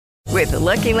With the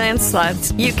Lucky Land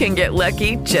Slots, you can get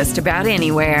lucky just about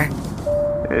anywhere.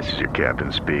 This is your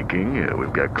captain speaking.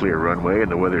 We've got clear runway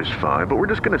and the weather's fine, but we're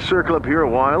just going to circle up here a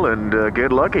while and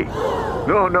get lucky.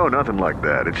 No, nothing like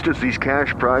that. It's just these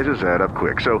cash prizes add up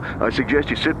quick. So I suggest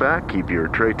you sit back, keep your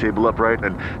tray table upright,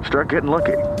 and start getting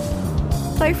lucky.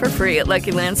 Play for free at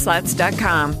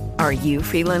LuckyLandSlots.com. Are you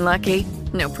feeling lucky?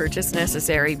 No purchase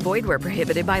necessary. Void where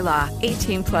prohibited by law.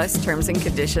 18+ terms and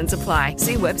conditions apply.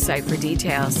 See website for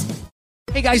details.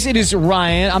 Hey guys, it is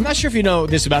Ryan. I'm not sure if you know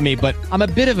this about me, but I'm a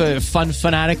bit of a fun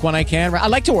fanatic when I can. I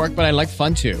like to work, but I like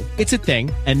fun too. It's a thing.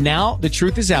 And now the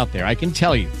truth is out there. I can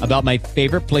tell you about my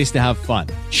favorite place to have fun.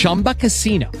 Chumba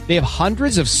Casino. They have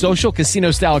hundreds of social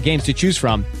casino style games to choose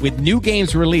from with new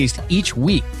games released each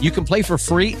week. You can play for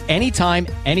free anytime,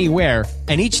 anywhere.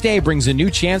 And each day brings a new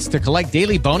chance to collect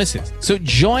daily bonuses. So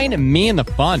join me in the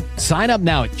fun. Sign up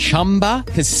now at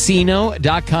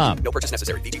ChumbaCasino.com. No purchase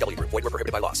necessary. VGW. Void where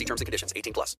prohibited by law. See terms and conditions.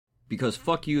 18+. Because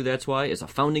Fuck You, That's Why is a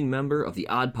founding member of the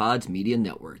Odd Pods Media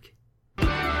Network.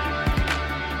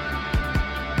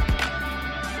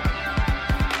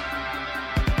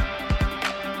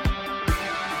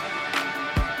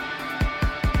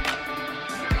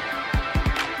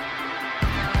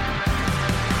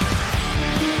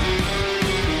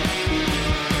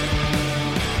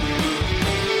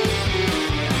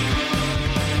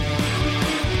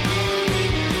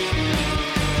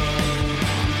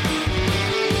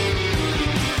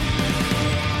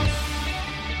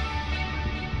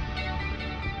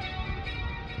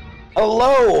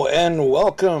 Hello and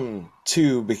welcome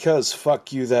to Because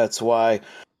Fuck You, That's Why,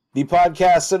 the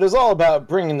podcast that is all about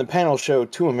bringing the panel show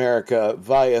to America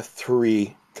via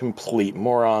three complete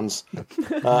morons.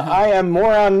 I am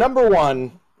moron number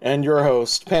one and your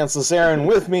host, Pantsless Aaron.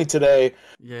 With me today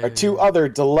are two other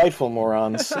delightful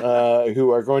morons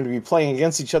who are going to be playing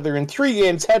against each other in 3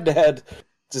 games head-to-head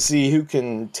to see who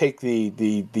can take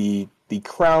the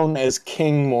crown as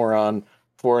king moron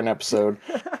for an episode.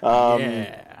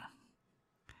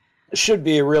 Should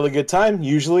be a really good time.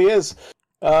 Usually is.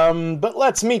 But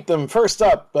let's meet them. First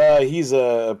up, he's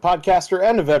a podcaster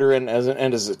and a veteran,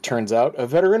 and as it turns out, a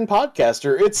veteran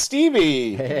podcaster. It's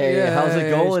Stevie. Hey, how's it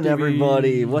going, Stevie?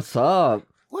 Everybody? What's up?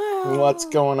 Well, what's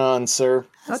going on, sir?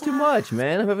 Not too much,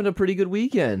 man. I'm having a pretty good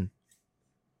weekend.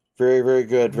 Very, very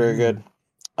good. Very good.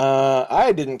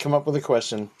 I didn't come up with a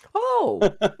question. Oh,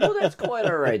 well, that's quite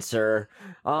all right, sir.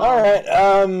 All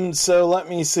right. So let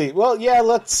me see. Well, yeah,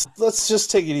 let's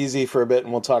just take it easy for a bit,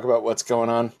 and we'll talk about what's going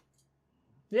on.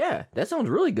 Yeah, that sounds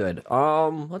really good.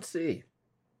 Let's see.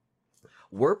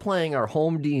 We're playing our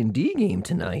home D&D game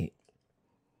tonight,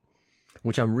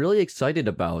 which I'm really excited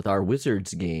about. Our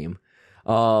Wizards game.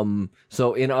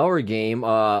 So in our game,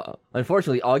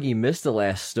 unfortunately, Augie missed the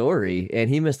last story, and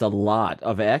he missed a lot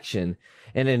of action,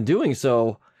 and in doing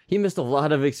so, he missed a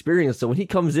lot of experience. So when he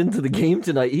comes into the game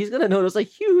tonight, he's going to notice a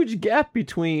huge gap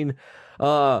between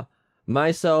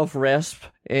myself, Rasp,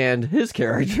 and his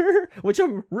character, which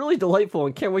I'm really delightful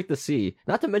and can't wait to see.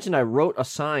 Not to mention I wrote a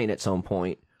sign at some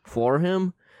point for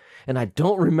him, and I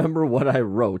don't remember what I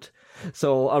wrote.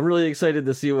 So I'm really excited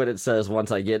to see what it says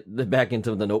once I get back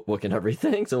into the notebook and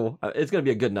everything. So it's going to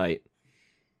be a good night.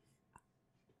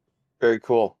 Very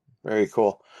cool. Very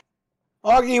cool.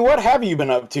 Augie, what have you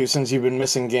been up to since you've been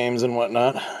missing games and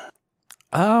whatnot?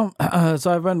 So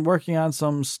I've been working on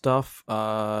some stuff,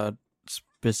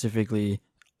 specifically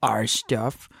our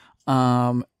stuff,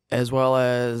 as well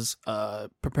as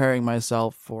preparing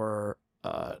myself for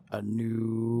a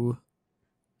new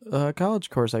college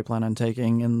course I plan on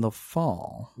taking in the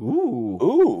fall.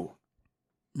 Ooh.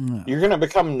 Yeah. You're gonna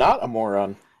become not a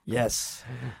moron. Yes.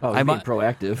 Oh, I'm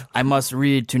proactive. I must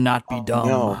read to not be dumb.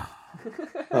 No.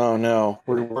 Oh no,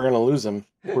 we're gonna lose him.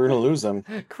 We're gonna lose him.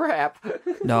 Crap.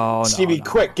 No, Stevie, no.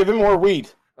 Quick, give him more weed.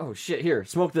 Oh shit! Here,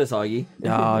 smoke this, Augie.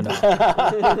 No.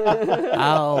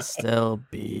 I'll still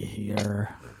be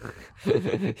here.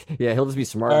 Yeah, he'll just be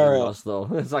smarter than us, though.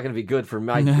 It's not gonna be good for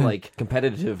my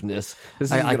competitiveness.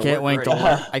 I can't wait to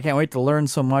learn. I can't wait to learn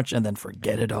so much and then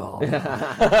forget it all.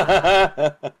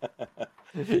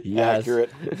 Yes.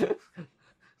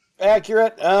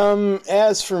 Accurate.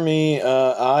 As for me,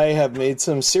 I have made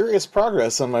some serious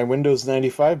progress on my Windows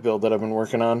 95 build that I've been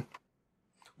working on.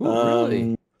 Ooh,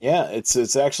 really? Yeah,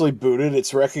 it's actually booted.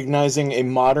 It's recognizing a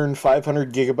modern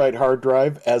 500 gigabyte hard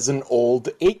drive as an old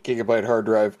 8 gigabyte hard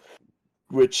drive,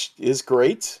 which is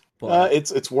great.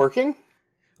 It's working.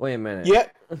 Wait a minute. Yeah,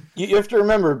 you have to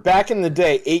remember, back in the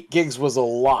day, 8 gigs was a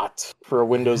lot for a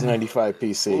Windows 95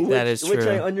 PC. That is true. Which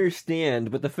I understand,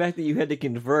 but the fact that you had to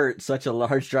convert such a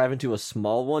large drive into a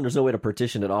small one, there's no way to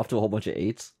partition it off to a whole bunch of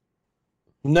 8s?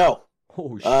 No.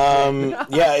 Oh shit!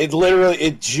 Yeah,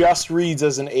 it just reads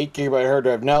as an 8 gigabyte hard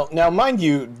drive. Now, mind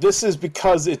you, this is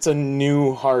because it's a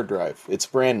new hard drive. It's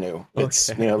brand new. It's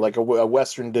like a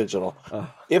Western Digital.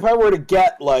 If I were to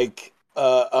get like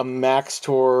a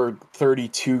Maxtor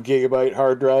 32 gigabyte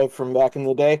hard drive from back in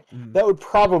the day, that would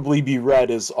probably be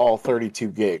read as all 32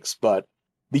 gigs. But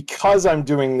because I'm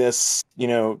doing this,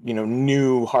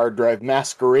 new hard drive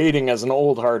masquerading as an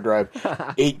old hard drive,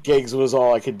 8 gigs was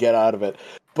all I could get out of it.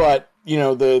 But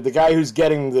the guy who's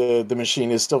getting the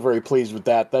machine is still very pleased with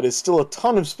that. That is still a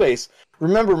ton of space.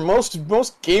 Remember,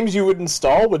 most games you would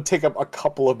install would take up a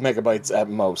couple of megabytes at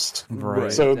most.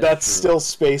 Right. So that's still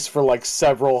space for like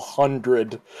several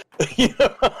hundred,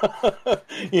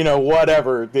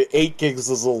 whatever. The 8 gigs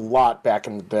is a lot back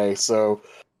in the day, so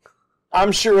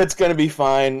I'm sure it's going to be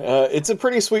fine. It's a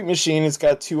pretty sweet machine. It's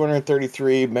got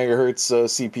 233 megahertz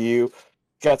CPU.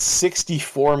 Got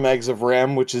 64 megs of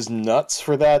RAM, which is nuts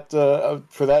for that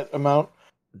amount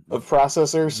of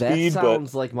processor speed. That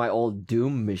sounds like my old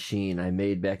Doom machine I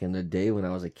made back in the day when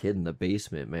I was a kid in the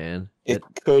basement, man. It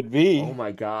could be. Oh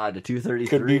my god, the 233.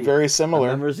 Could be very similar.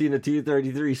 I remember seeing the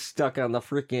 233 stuck on the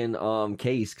freaking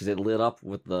case because it lit up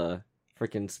with the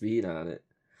freaking speed on it.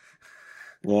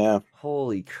 Yeah.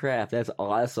 Holy crap, that's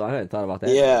awesome. I hadn't thought about that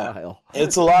in a while.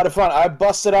 It's a lot of fun. I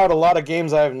busted out a lot of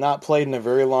games I have not played in a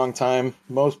very long time.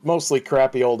 Mostly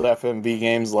crappy old FMV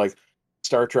games like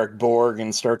Star Trek Borg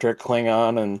and Star Trek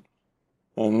Klingon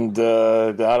and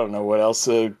I don't know what else.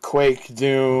 Quake,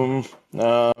 Doom,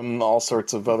 all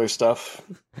sorts of other stuff.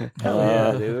 Hell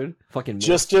yeah, dude. Fucking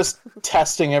just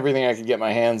testing everything I could get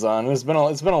my hands on. It's been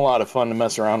a lot of fun to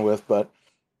mess around with, but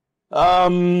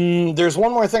there's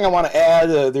one more thing I want to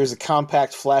add. There's a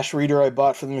compact flash reader I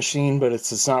bought for the machine, but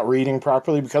it's not reading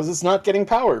properly because it's not getting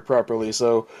powered properly.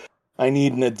 So I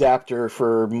need an adapter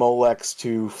for Molex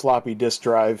to floppy disk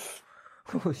drive.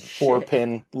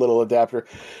 4-pin little adapter.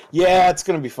 Yeah, it's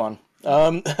gonna be fun.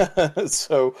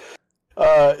 So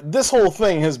this whole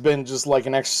thing has been just like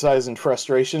an exercise in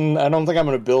frustration. I don't think I'm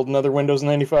gonna build another Windows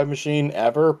 95 machine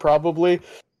ever, probably.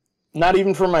 Not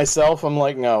even for myself. I'm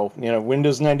like, no,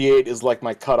 Windows 98 is like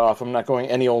my cutoff. I'm not going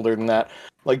any older than that.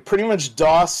 Like, pretty much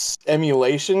DOS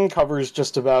emulation covers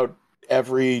just about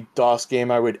every DOS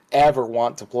game I would ever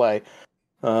want to play.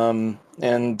 Anything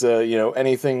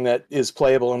that is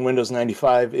playable in Windows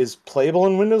 95 is playable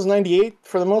in Windows 98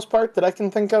 for the most part that I can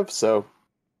think of. So,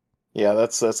 yeah,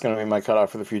 that's going to be my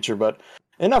cutoff for the future. But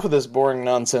enough of this boring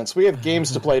nonsense. We have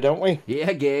games to play, don't we?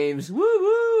 Yeah, games. Woo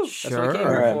woo. Sure. That's what I came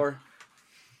here for.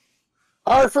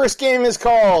 Our first game is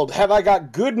called Have I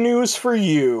Got Good News for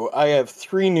You? I have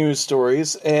 3 news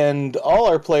stories, and all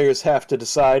our players have to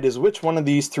decide is which one of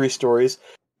these 3 stories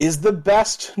is the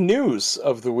best news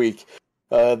of the week.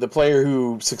 The player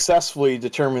who successfully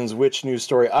determines which news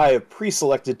story I have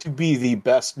pre-selected to be the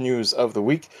best news of the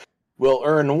week will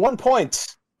earn 1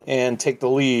 point and take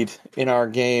the lead in our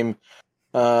game.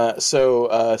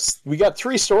 So we got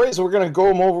 3 stories. We're going to go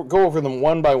over them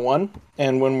one by one,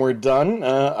 and when we're done,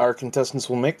 our contestants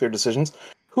will make their decisions.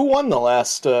 Who won the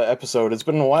last episode? It's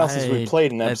been a while since we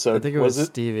played an episode. I think it was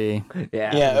Stevie.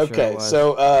 Yeah. Okay. Sure,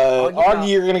 so Augie,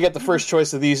 you're going to get the first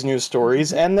choice of these news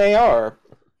stories, and they are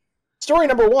story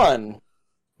number 1: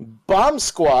 Bomb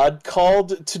squad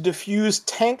called to defuse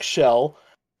tank shell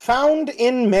found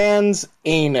in man's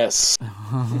anus.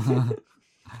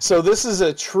 So this is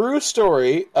a true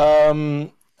story.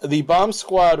 The bomb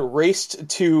squad raced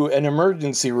to an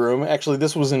emergency room. Actually,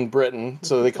 this was in Britain,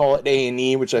 so they call it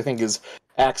A&E, which I think is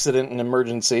accident and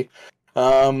emergency.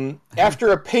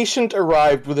 After a patient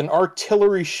arrived with an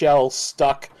artillery shell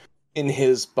stuck in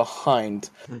his behind.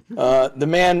 The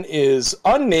man is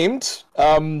unnamed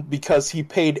because he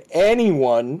paid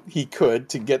anyone he could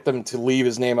to get them to leave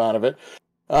his name out of it.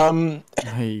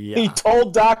 He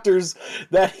told doctors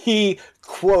that he,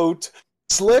 quote,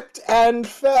 slipped and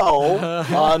fell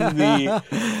on the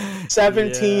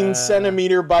 17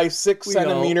 centimeter by 6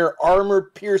 centimeter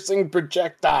armor-piercing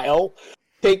projectile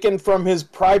taken from his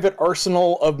private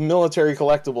arsenal of military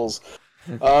collectibles.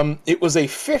 It was a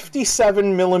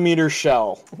 57 millimeter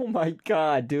shell. Oh my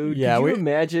god, dude. Yeah, Could you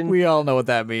imagine? We all know what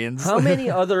that means. How many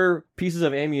other pieces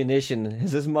of ammunition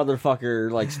has this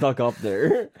motherfucker, stuck up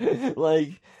there?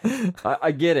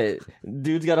 I get it.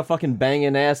 Dude's got a fucking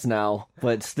banging ass now,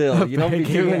 but still, you don't be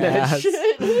doing that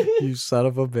shit. You son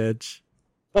of a bitch.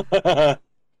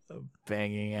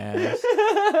 Banging ass.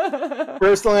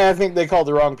 Personally, I think they called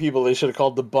the wrong people. They should have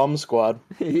called the bum squad.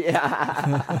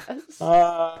 Yeah.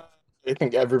 I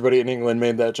think everybody in England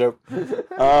made that joke.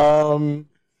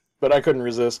 But I couldn't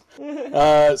resist.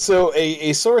 So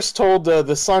a source told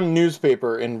the Sun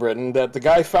newspaper in Britain that the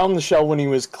guy found the shell when he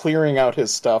was clearing out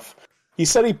his stuff. He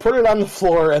said he put it on the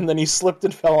floor and then he slipped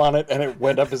and fell on it and it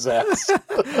went up his ass.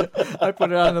 I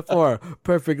put it on the floor,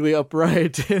 perfectly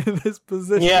upright in this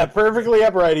position. Yeah, perfectly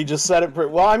upright. He just set it.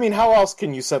 Well, I mean, how else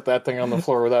can you set that thing on the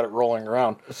floor without it rolling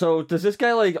around? So does this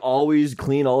guy like always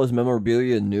clean all his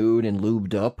memorabilia nude and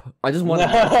lubed up? I just want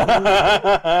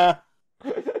to.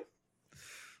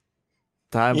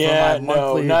 Time for my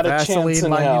monthly not a chance Vaseline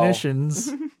in hell.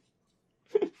 munitions.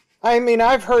 I mean,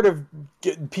 I've heard of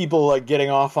people like getting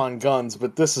off on guns,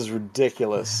 but this is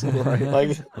ridiculous.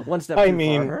 Like, One step I too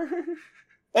mean, far.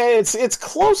 it's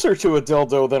closer to a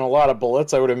dildo than a lot of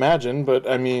bullets, I would imagine. But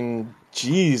I mean,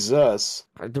 Jesus.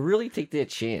 To really take that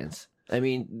chance. I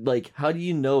mean, like, how do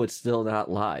you know it's still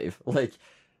not live? Like,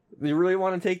 you really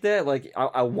want to take that? Like,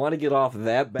 I want to get off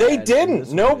that bad. They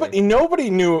didn't. Nobody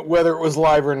knew whether it was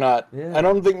live or not. Yeah. I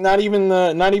don't think not even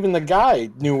the guy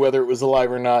knew whether it was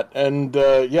alive or not. And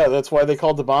yeah, that's why they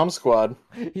called the bomb squad.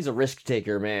 He's a risk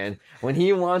taker, man. When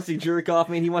he wants to jerk off,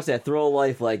 man, he wants that thrill of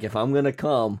life. Like, if I'm gonna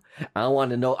come, I don't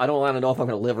want to know if I'm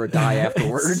gonna live or die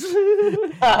afterwards.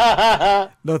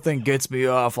 Nothing gets me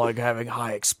off like having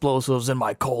high explosives in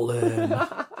my colon.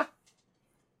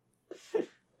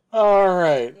 All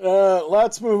right,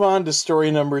 let's move on to story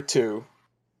number 2.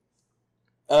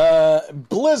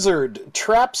 Blizzard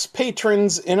traps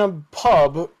patrons in a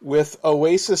pub with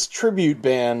Oasis tribute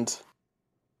band.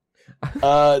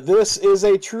 This is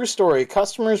a true story.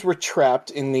 Customers were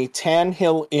trapped in the Tan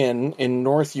Hill Inn in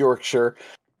North Yorkshire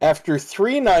after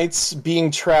 3 nights being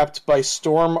trapped by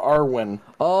Storm Arwen.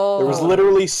 Oh, There was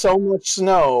literally so much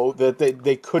snow that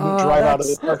they couldn't drive out of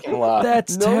the parking lot.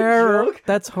 That's No terrible. joke?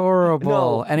 That's horrible.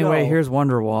 No, Anyway, no. here's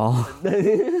Wonderwall.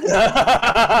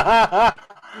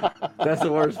 that's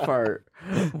the worst part.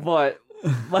 But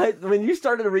when you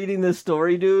started reading this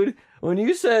story, dude, when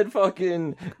you said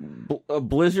fucking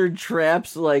Blizzard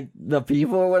traps like the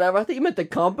people or whatever, I think you meant the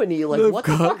company. Like, what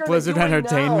the fuck are Blizzard they doing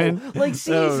Entertainment? now? Like,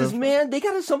 Jesus, man,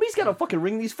 somebody's got to fucking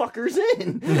ring these fuckers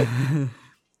in.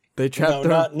 They trapped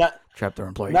trapped their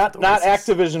employees. Not with Oasis.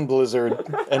 Activision Blizzard.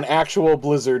 An actual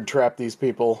Blizzard trapped these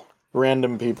people.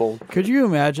 Random people. Could you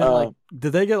imagine?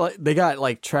 Did they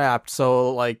got trapped?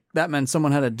 So that meant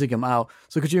someone had to dig them out.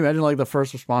 So could you imagine the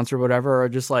first response or whatever, or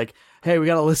just hey, we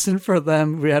gotta listen for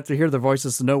them. We have to hear their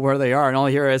voices to know where they are, and all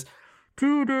you hear is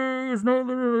 2 days.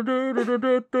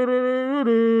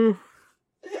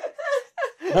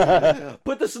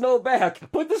 Put the snow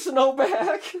back. Put the snow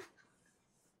back.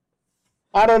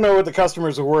 I don't know what the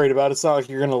customers are worried about. It's not like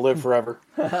you're going to live forever.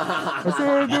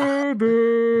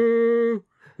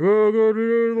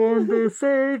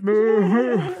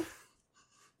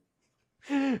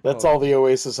 That's all the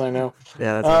Oasis I know.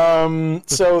 Yeah.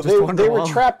 That's So they were Wonderwall.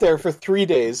 trapped there for 3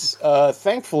 days.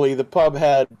 Thankfully, the pub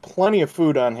had plenty of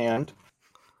food on hand.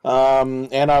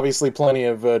 And obviously plenty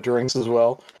of drinks as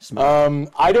well.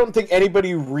 I don't think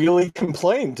anybody really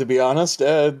complained, to be honest.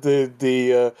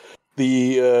 The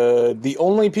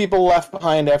only people left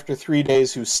behind after 3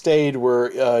 days who stayed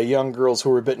were young girls who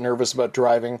were a bit nervous about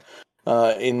driving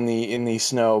in the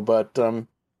snow, but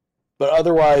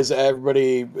otherwise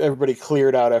everybody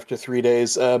cleared out after 3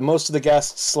 days. Most of the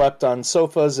guests slept on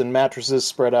sofas and mattresses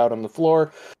spread out on the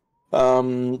floor.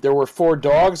 There were 4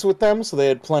 dogs with them, so they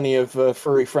had plenty of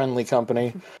furry-friendly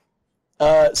company.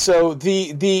 So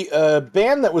the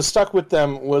band that was stuck with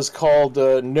them was called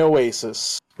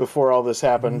Noasis before all this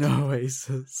happened.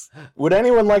 Oasis. Would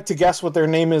anyone like to guess what their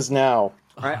name is now?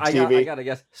 I Stevie? gotta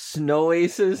guess. Snow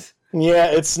Aces? Yeah,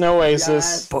 it's Noasis.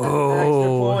 Yes. Boo. Extra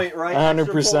point, right?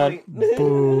 100%.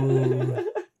 Boo.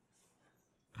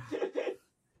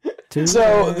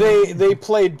 So they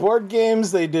played board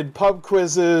games, they did pub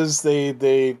quizzes,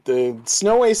 the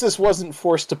Snow Oasis wasn't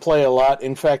forced to play a lot.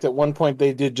 In fact, at one point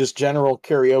they did just general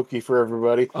karaoke for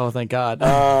everybody. Oh, thank God.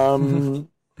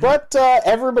 But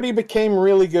everybody became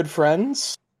really good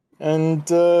friends. And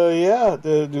yeah,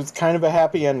 it was kind of a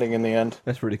happy ending in the end.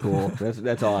 That's pretty cool.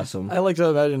 That's awesome. I like to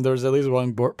imagine there's at least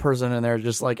one person in there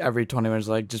just every 20 minutes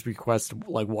just request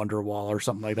Wonderwall or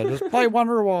something like that. Just play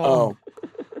Wonderwall.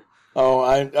 Oh,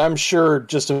 I'm sure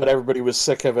just about everybody was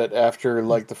sick of it after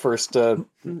the first 5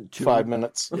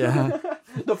 minutes. Yeah.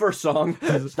 The first song.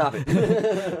 Stop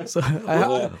it. So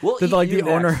We'll did eat you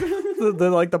the owner, next.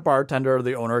 did the bartender or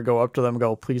the owner go up to them and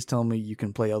go, please tell me you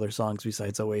can play other songs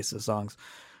besides Oasis songs,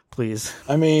 please?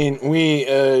 I mean,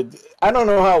 I don't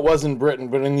know how it was in Britain,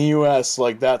 but in the U.S.,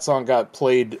 that song got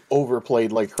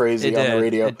overplayed like crazy on the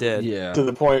radio. It did. Yeah. To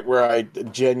the point where I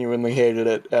genuinely hated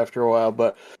it after a while.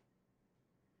 But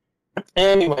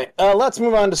anyway, let's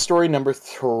move on to story number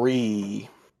 3.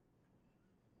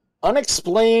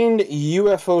 Unexplained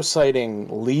UFO sighting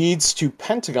leads to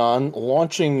Pentagon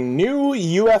launching new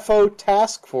UFO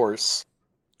task force.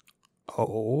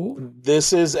 Oh.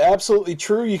 This is absolutely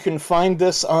true. You can find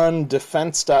this on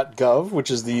defense.gov,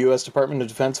 which is the U.S. Department of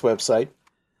Defense website.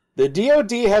 The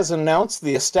DoD has announced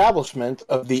the establishment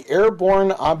of the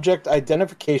Airborne Object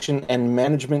Identification and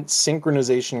Management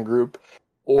Synchronization Group,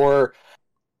 or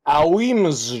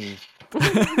AWIMS,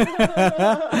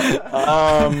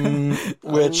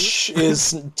 which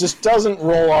is just doesn't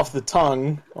roll off the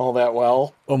tongue all that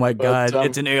well. Oh my god,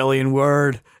 it's an alien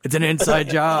word. It's an inside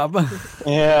job.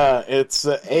 Yeah, it's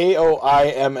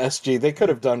AOIMSG. They could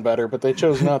have done better, but they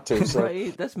chose not to. So.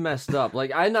 Right? That's messed up.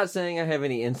 Like, I'm not saying I have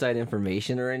any inside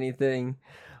information or anything,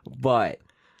 but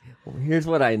here's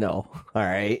what I know. All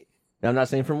right? I'm not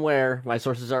saying from where. My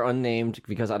sources are unnamed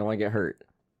because I don't want to get hurt.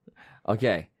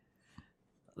 Okay.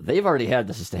 They've already had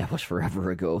this established forever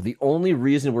ago. The only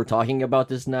reason we're talking about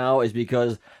this now is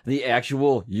because the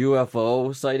actual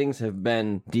UFO sightings have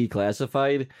been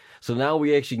declassified. So now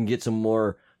we actually can get some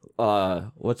more,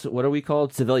 what are we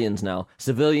called? Civilians now.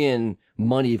 Civilian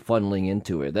money funneling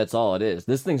into it. That's all it is.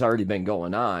 This thing's already been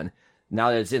going on.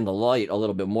 Now that it's in the light a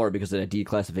little bit more because of the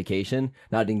declassification,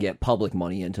 now I can get public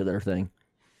money into their thing.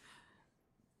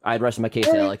 I'd rest my case,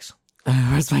 Alex.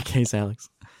 Where's my case, Alex?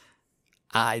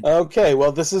 Okay,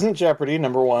 well, this isn't Jeopardy,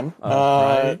 number one.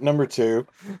 Right. Number two,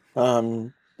 I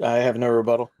have no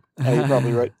rebuttal. You're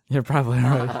probably right. You're probably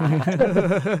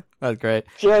right. That's great.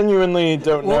 Genuinely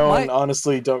don't know and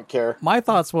honestly don't care. My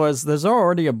thoughts was there's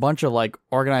already a bunch of like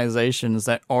organizations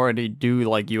that already do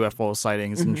like UFO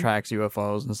sightings and tracks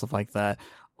UFOs and stuff like that.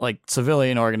 Like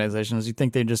civilian organizations. You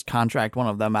think they just contract one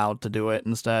of them out to do it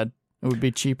instead? It would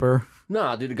be cheaper.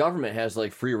 Nah, dude, the government has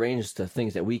like free range to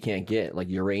things that we can't get, like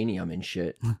uranium and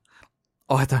shit.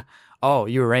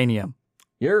 Uranium.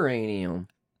 Uranium.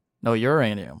 No,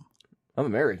 uranium. I'm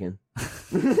American.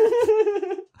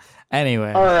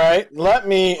 Anyway. All right, let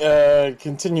me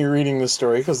continue reading the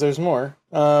story because there's more.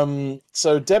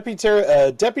 So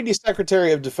Deputy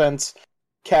Secretary of Defense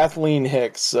Kathleen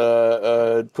Hicks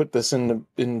put this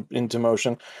into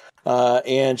motion.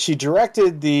 And she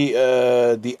directed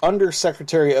the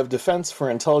Undersecretary of Defense for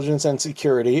Intelligence and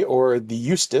Security, or the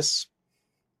Eustace,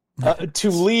 to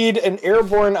lead an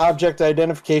Airborne Object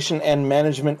Identification and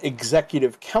Management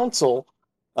Executive Council,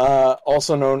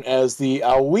 also known as the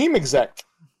AWIM Exec.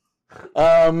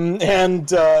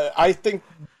 I think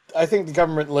the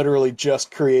government literally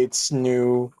just creates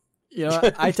new.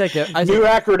 I take it. New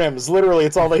acronyms. Literally,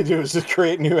 it's all they do is just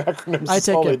create new acronyms. I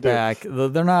take it back.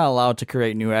 They're not allowed to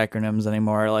create new acronyms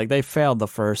anymore. Like, they failed the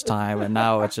first time, and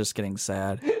now it's just getting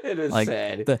sad. It is like,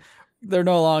 sad. They're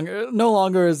no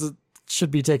longer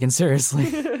should be taken seriously.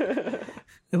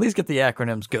 At least get the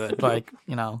acronyms good. Like,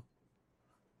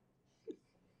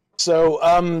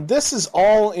 So, this is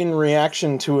all in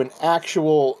reaction to an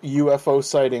actual UFO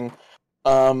sighting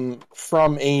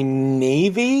from a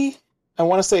Navy. I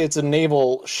want to say it's a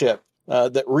naval ship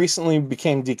that recently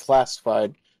became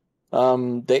declassified.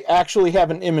 They actually have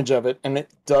an image of it, and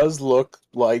it does look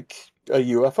like a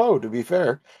UFO, to be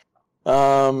fair.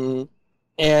 The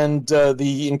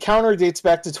encounter dates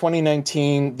back to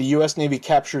 2019. The U.S. Navy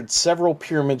captured several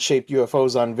pyramid-shaped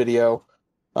UFOs on video,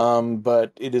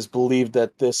 but it is believed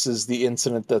that this is the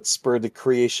incident that spurred the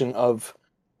creation of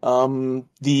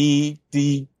the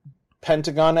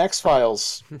Pentagon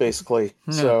X-Files, basically.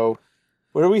 So...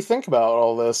 what do we think about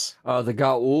all this? The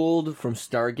Goa'uld from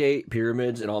Stargate,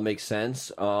 pyramids, it all makes sense.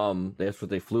 That's what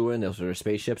they flew in. Those are their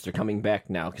spaceships. They're coming back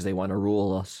now because they want to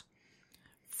rule us.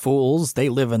 Fools, they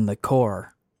live in the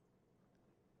core.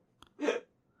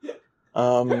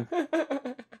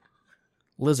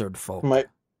 Lizard folk. Might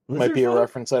be a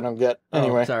reference I don't get.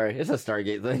 Anyway. Sorry. It's a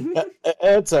Stargate thing.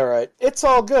 It's all right. It's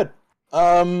all good.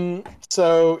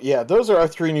 So, yeah, those are our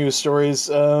three news stories.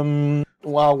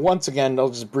 Well, once again, I'll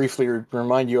just briefly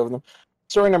remind you of them.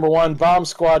 Story number one, bomb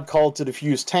squad called to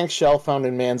defuse tank shell found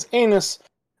in man's anus.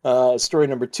 Story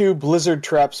number two, blizzard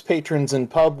traps patrons in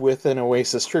pub with an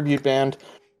Oasis tribute band.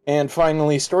 And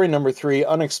finally, story number three,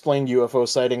 unexplained UFO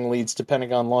sighting leads to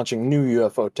Pentagon launching new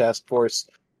UFO task force.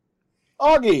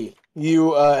 Augie,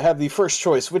 you have the first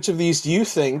choice. Which of these do you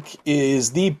think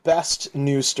is the best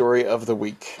news story of the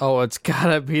week? Oh, it's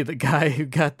gotta be the guy who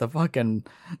got the fucking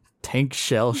tank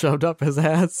shell shoved up his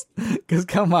ass. Because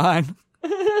come on.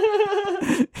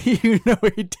 You know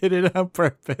he did it on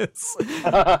purpose.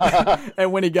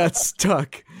 And when he got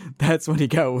stuck, that's when he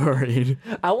got worried.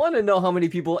 I want to know how many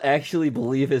people actually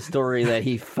believe his story that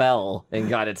he fell and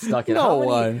got it stuck in. No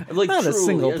one. Like, not truly, a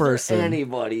single person.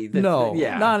 Anybody. No.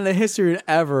 Yeah. Not in the history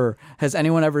ever has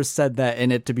anyone ever said that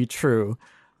in it to be true.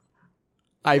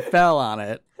 I fell on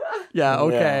it. Yeah,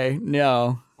 okay.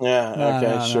 No. Yeah,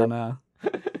 okay, no, sure. No.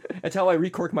 That's how I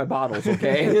recork my bottles,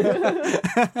 okay?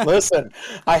 Listen,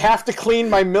 I have to clean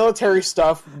my military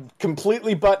stuff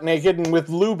completely butt naked and with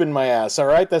lube in my ass, all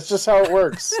right? That's just how it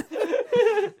works.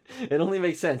 It only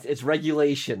makes sense. It's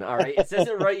regulation, all right? It says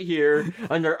it right here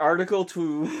under Article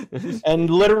 2. And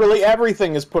literally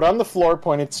everything is put on the floor,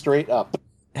 pointed straight up.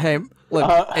 Hey,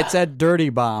 look, it said dirty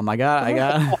bomb. I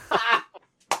got.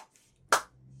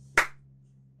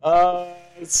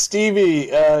 Stevie,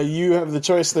 you have the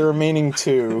choice of the remaining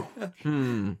two.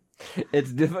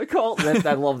 It's difficult.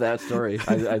 I love that story.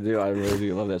 I do. I really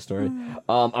do love that story.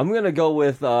 I'm going to go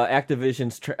with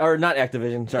Activision's... or not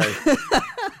Activision, sorry.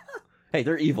 Hey,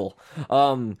 they're evil.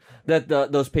 That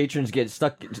those patrons get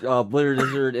stuck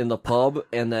blizzard in the pub,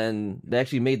 and then they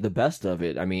actually made the best of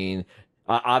it. I mean...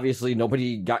 obviously,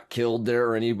 nobody got killed there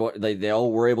or anybody. They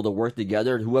all were able to work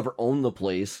together. Whoever owned the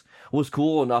place was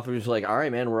cool enough. It was like, all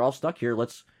right, man, we're all stuck here.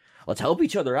 Let's help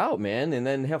each other out, man, and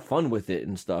then have fun with it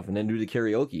and stuff, and then do the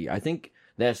karaoke. I think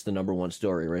that's the number one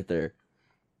story right there.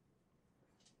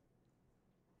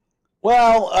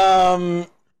 Well,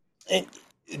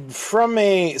 from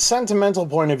a sentimental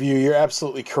point of view, you're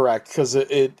absolutely correct, because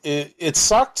it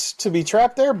sucked to be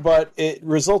trapped there, but it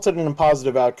resulted in a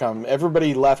positive outcome.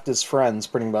 Everybody left as friends,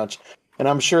 pretty much, and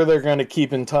I'm sure they're going to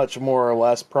keep in touch more or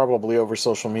less, probably over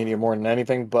social media more than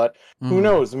anything, but who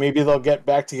knows? Maybe they'll get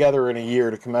back together in a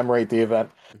year to commemorate the event.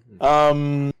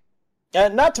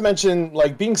 And not to mention,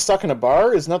 like, being stuck in a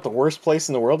bar is not the worst place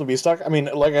in the world to be stuck. I mean,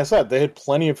 like I said, they had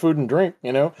plenty of food and drink,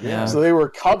 you know? Yeah. So they were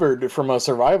covered from a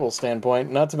survival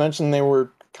standpoint. Not to mention they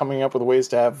were coming up with ways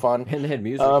to have fun. And they had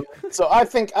music. So I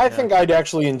think I'd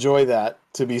actually enjoy that,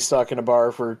 to be stuck in a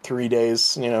bar for 3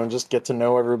 days, you know, and just get to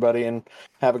know everybody and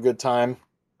have a good time.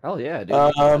 Oh, yeah, dude.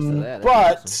 But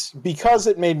awesome. Because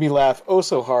it made me laugh oh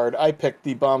so hard, I picked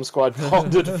the bomb squad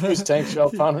called to defuse tank shell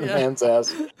found in a man's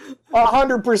ass.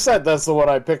 100% that's the one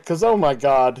I picked, because oh my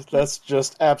god, that's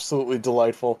just absolutely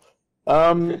delightful.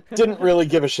 Didn't really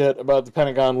give a shit about the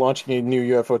Pentagon launching a new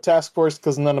UFO task force,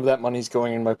 because none of that money's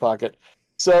going in my pocket.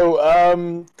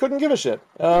 So, couldn't give a shit.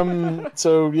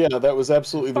 So, yeah, that was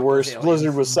absolutely the worst.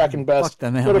 Blizzard was second best,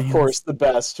 but of course, the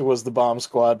best was the bomb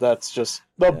squad. That's just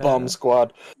the bum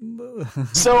squad.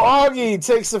 So, Augie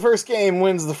takes the first game,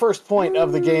 wins the first point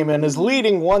of the game, and is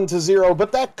leading 1-0,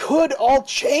 but that could all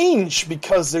change,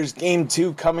 because there's game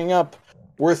 2 coming up,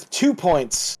 worth 2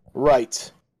 points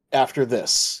right after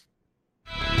this.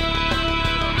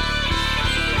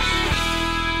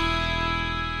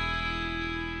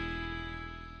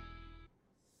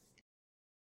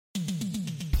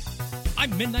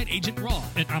 I'm Midnight Agent Raw.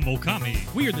 And I'm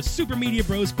Okami. We are the Super Media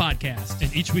Bros Podcast.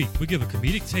 And each week, we give a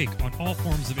comedic take on all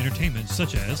forms of entertainment,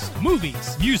 such as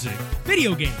movies, music,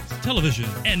 video games, television,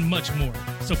 and much more.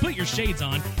 So put your shades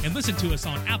on and listen to us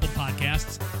on Apple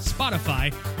Podcasts,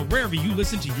 Spotify, or wherever you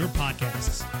listen to your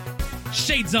podcasts.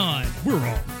 Shades on. We're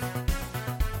on.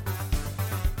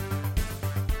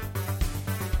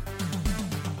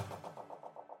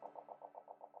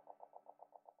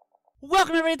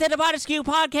 Welcome everybody to the Body Skew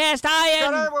Podcast. I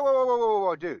am...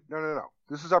 Whoa, dude. No.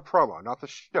 This is our promo, not the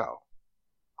show.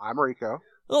 I'm Rico.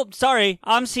 Oh, sorry.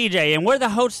 I'm CJ, and we're the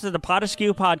hosts of the Body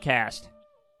Skew Podcast.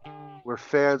 We're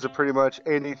fans of pretty much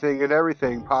anything and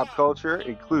everything pop culture,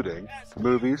 including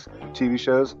movies, TV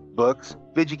shows, books,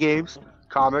 video games,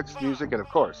 comics, music, and of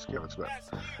course, Kevin Smith.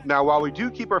 Now, while we do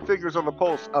keep our fingers on the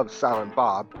pulse of Silent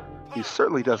Bob, he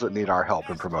certainly doesn't need our help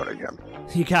in promoting him.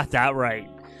 You got that right.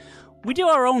 We do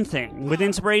our own thing, with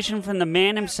inspiration from the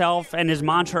man himself and his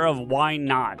mantra of why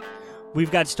not. We've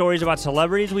got stories about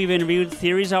celebrities we've interviewed,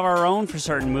 theories of our own for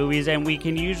certain movies, and we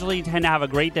can usually tend to have a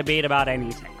great debate about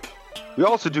anything. We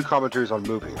also do commentaries on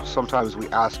movies. Sometimes we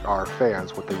ask our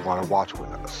fans what they want to watch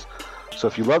with us. So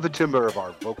if you love the timbre of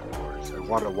our vocal cords and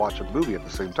want to watch a movie at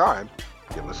the same time,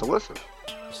 give us a listen.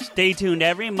 Stay tuned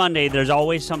every Monday, there's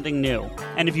always something new.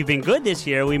 And if you've been good this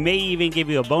year, we may even give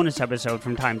you a bonus episode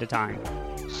from time to time.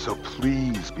 So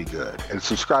please be good and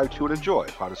subscribe to and enjoy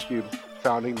Pod Askew,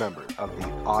 founding member of the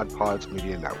Odd Pods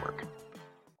Media Network.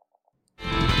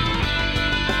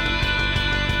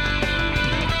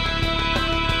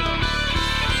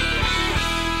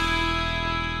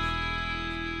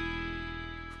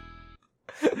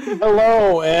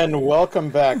 Hello and welcome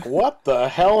back. What the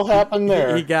hell happened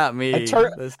there? He got me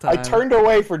this time. I turned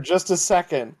away for just a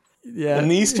second. Yeah. And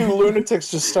these two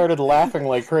lunatics just started laughing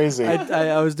like crazy.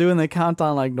 I was doing the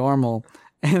countdown like normal,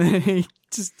 and then he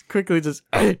just quickly just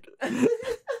as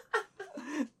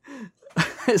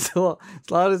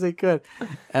loud as he could.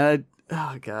 And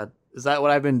oh god, is that what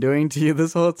I've been doing to you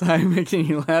this whole time, making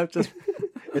you laugh? Just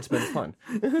it's been fun.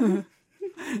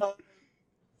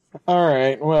 All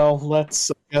right. Well,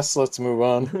 let's move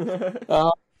on.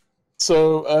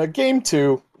 Game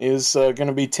 2 is going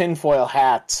to be tinfoil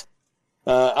hat.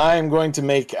 I am going to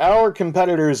make our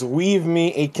competitors weave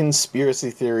me a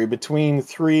conspiracy theory between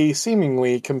 3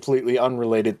 seemingly completely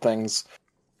unrelated things.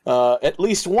 At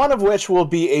least one of which will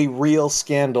be a real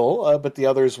scandal, but the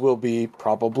others will be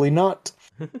probably not.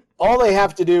 All they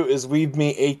have to do is weave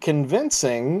me a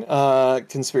convincing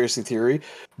conspiracy theory,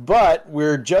 but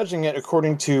we're judging it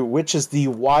according to which is the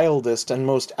wildest and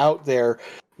most out there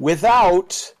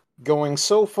without going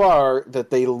so far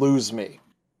that they lose me.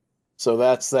 So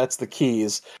that's the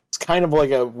keys. It's kind of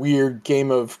like a weird game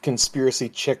of conspiracy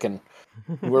chicken.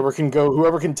 Whoever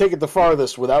can take it the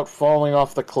farthest without falling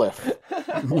off the cliff.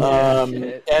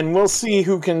 And we'll see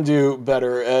who can do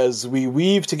better as we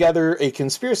weave together a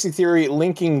conspiracy theory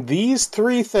linking these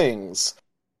 3 things.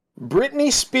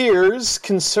 Britney Spears'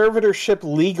 conservatorship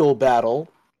legal battle,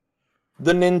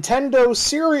 the Nintendo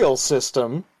cereal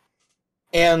system,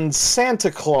 and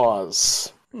Santa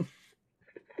Claus.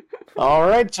 All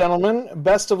right, gentlemen,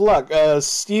 best of luck.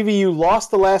 Stevie, you lost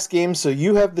the last game, so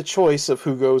you have the choice of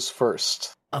who goes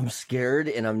first. I'm scared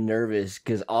and I'm nervous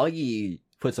because Augie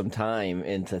put some time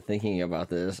into thinking about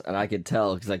this, and I could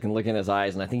tell because I can look in his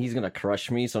eyes, and I think he's going to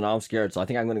crush me, so now I'm scared, so I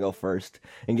think I'm going to go first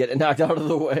and get it knocked out of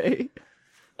the way.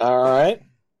 All right.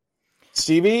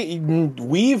 Stevie,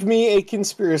 weave me a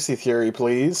conspiracy theory,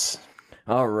 please.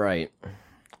 All right.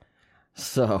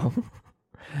 So,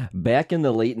 back in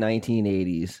the late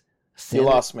 1980s, you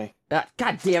lost me. God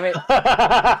damn it.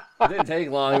 It didn't take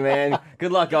long, man.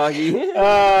 Good luck, Augie.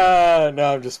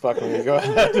 No, I'm just fucking with you. Go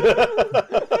ahead.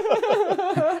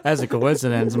 As a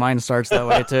coincidence, mine starts that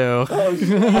way, too.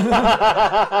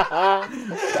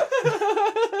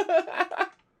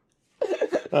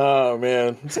 Oh,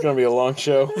 man. It's going to be a long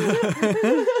show.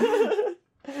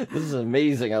 This is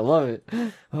amazing. I love it.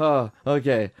 Oh,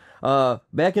 okay.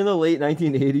 Back in the late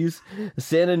 1980s,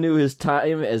 Santa knew his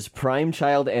time as prime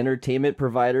child entertainment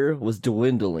provider was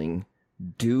dwindling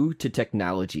due to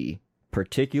technology,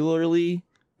 particularly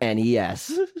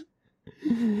NES.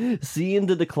 Seeing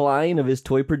the decline of his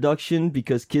toy production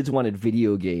because kids wanted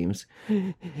video games,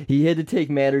 he had to take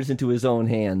matters into his own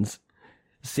hands.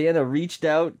 Santa reached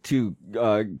out to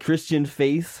Christian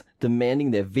faith, demanding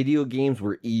that video games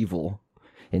were evil.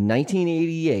 In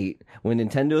 1988, when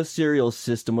Nintendo's cereal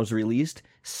system was released,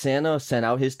 Santa sent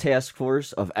out his task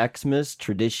force of Xmas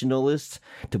traditionalists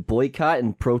to boycott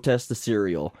and protest the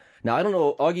cereal. Now, I don't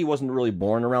know, Augie wasn't really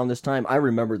born around this time. I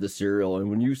remember the cereal, and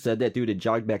when you said that, dude, it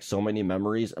jogged back so many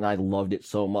memories, and I loved it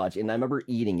so much. And I remember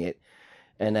eating it,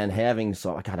 and then having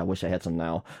some, God, I wish I had some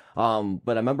now.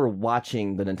 But I remember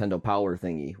watching the Nintendo Power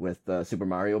thingy with Super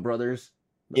Mario Brothers.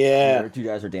 Yeah. Where 2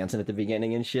 guys are dancing at the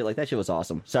beginning and shit. Like, that shit was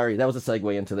awesome. Sorry, that was a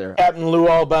segue into there. Captain Lou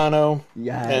Albano.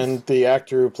 Yes. And the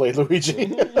actor who played Luigi.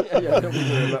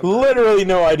 Literally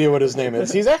no idea what his name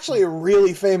is. He's actually a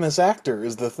really famous actor,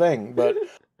 is the thing, but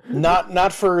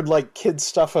not for, like, kid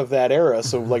stuff of that era,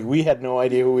 so, like, we had no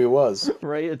idea who he was.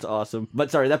 Right, it's awesome.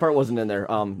 But sorry, that part wasn't in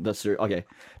there. Okay.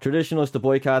 Traditionalists to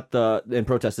boycott and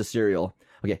protest the cereal.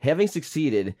 Okay, having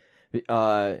succeeded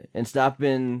in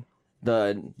stopping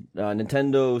the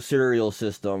Nintendo cereal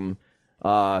system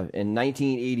in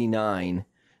 1989,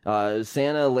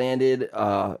 Santa landed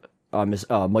a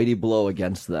mighty blow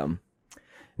against them.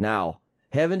 Now,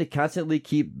 having to constantly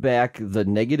keep back the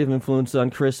negative influence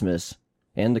on Christmas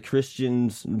and the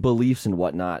Christians' beliefs and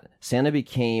whatnot, Santa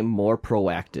became more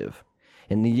proactive.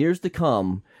 In the years to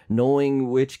come,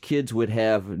 knowing which kids would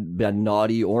have been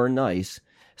naughty or nice,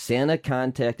 Santa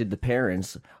contacted the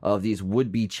parents of these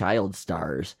would-be child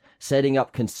stars, setting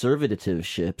up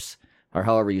conservatives, or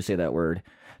however you say that word,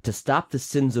 to stop the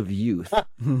sins of youth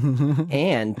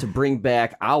and to bring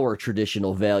back our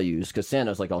traditional values, because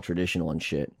Santa's like all traditional and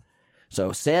shit.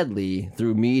 So sadly,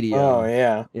 through media... Oh,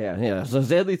 yeah. Yeah. So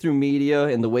sadly, through media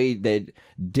and the way that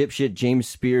dipshit James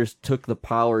Spears took the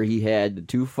power he had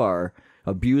too far,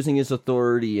 abusing his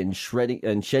authority and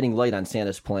shedding light on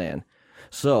Santa's plan.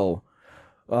 So...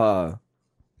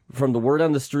 from the word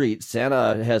on the street,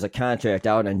 Santa has a contract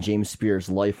out on James Spears'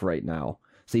 life right now.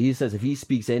 So he says if he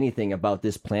speaks anything about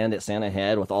this plan that Santa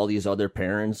had with all these other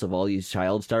parents of all these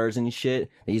child stars and shit,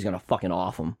 he's gonna fucking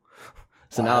off him.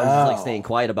 So now he's just like staying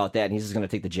quiet about that, and he's just gonna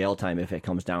take the jail time if it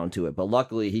comes down to it. But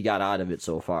luckily, he got out of it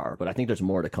so far. But I think there's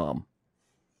more to come.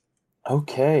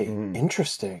 Okay,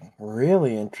 interesting.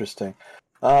 Really interesting.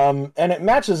 And it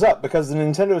matches up because the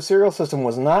Nintendo cereal system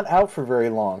was not out for very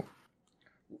long.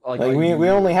 Like we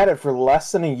only had it for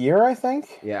less than a year, I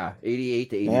think. Yeah, 88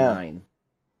 to 89.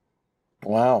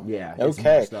 Wow. Yeah. It's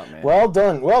Okay. messed up, man. Well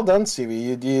done, CB.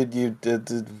 You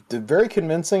did very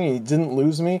convincing. You didn't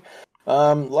lose me.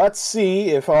 Let's see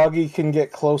if Augie can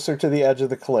get closer to the edge of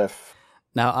the cliff.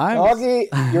 Now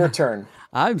Augie, your turn.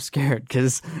 I'm scared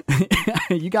because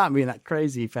you got me in that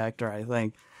crazy factor. I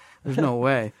think there's no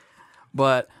way,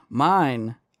 but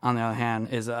mine, on the other hand,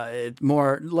 is it's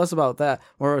less about that,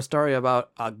 more a story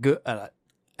about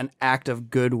an act of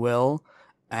goodwill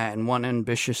and one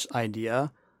ambitious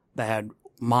idea that had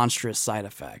monstrous side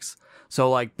effects. So,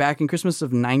 like back in Christmas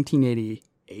of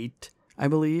 1988, I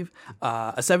believe,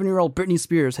 a 7-year-old Britney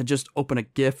Spears had just opened a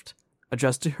gift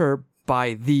addressed to her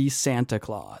by the Santa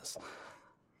Claus.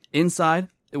 Inside,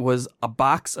 it was a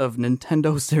box of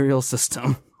Nintendo cereal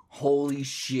system. Holy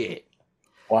shit.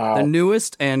 Wow. The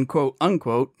newest and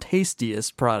quote-unquote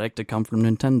tastiest product to come from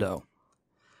Nintendo.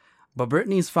 But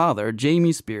Britney's father,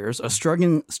 Jamie Spears, a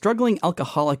struggling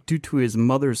alcoholic due to his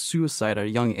mother's suicide at a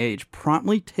young age,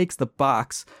 promptly takes the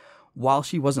box while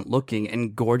she wasn't looking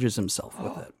and gorges himself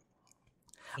with it.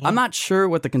 I'm not sure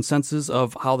what the consensus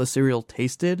of how the cereal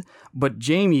tasted, but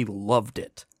Jamie loved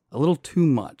it a little too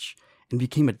much and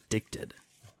became addicted.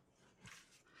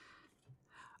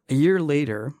 A year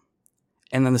later,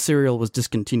 and then the cereal was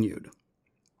discontinued.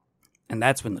 And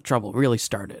that's when the trouble really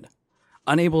started.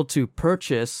 Unable to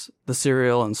purchase the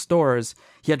cereal in stores,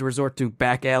 he had to resort to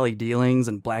back alley dealings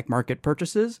and black market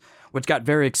purchases, which got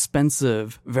very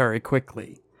expensive very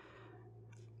quickly.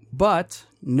 But,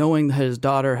 knowing that his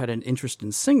daughter had an interest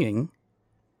in singing,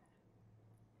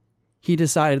 he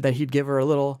decided that he'd give her a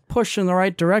little push in the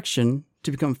right direction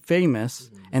to become famous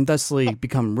and thusly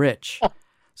become rich.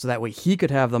 So that way he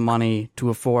could have the money to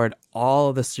afford all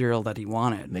of the cereal that he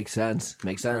wanted. Makes sense.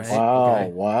 Right? Wow,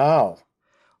 Okay. wow.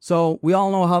 So we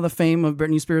all know how the fame of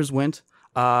Britney Spears went.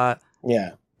 Yeah.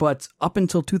 But up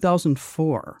until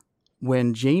 2004,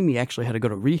 when Jamie actually had to go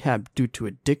to rehab due to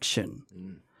addiction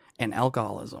and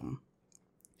alcoholism.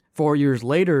 4 years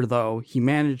later, though, he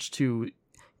managed to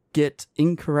get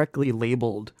incorrectly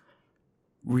labeled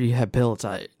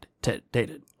rehabilitated.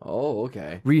 Oh,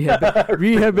 okay.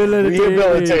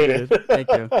 Rehabilitated.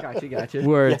 Thank you. Gotcha.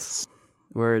 Words. Yes.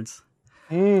 Words.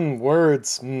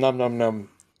 Words. Num num num.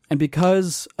 And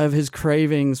because of his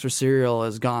cravings for cereal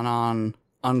has gone on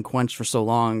unquenched for so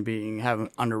long, having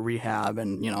under rehab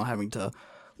and, having to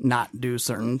not do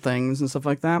certain things and stuff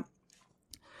like that,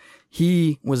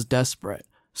 he was desperate.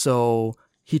 So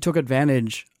he took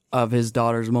advantage of his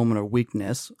daughter's moment of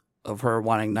weakness, of her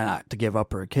wanting not to give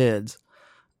up her kids,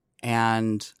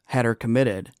 and had her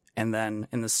committed. And then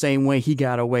in the same way he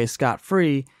got away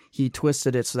scot-free, he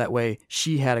twisted it so that way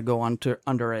she had to go under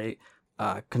a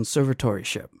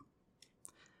conservatorship.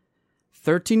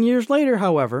 13 years later,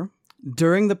 however,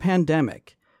 during the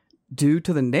pandemic, due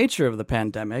to the nature of the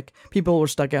pandemic, people were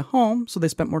stuck at home, so they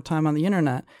spent more time on the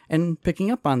internet and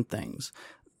picking up on things.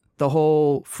 The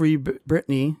whole Free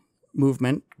Britney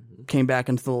movement came back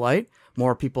into the light.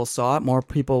 More people saw it.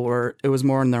 It was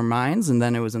more in their minds, and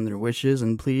then it was in their wishes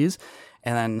and pleas.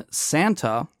 And then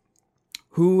Santa,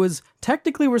 who was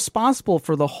technically responsible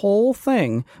for the whole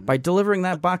thing by delivering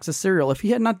that box of cereal. If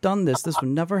he had not done this would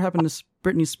never happen to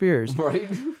Britney Spears. Right.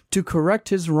 To correct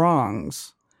his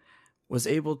wrongs, was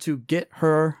able to get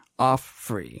her off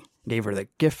free. Gave her the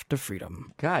gift of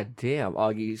freedom. God damn,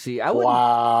 Augie. See, I wouldn't.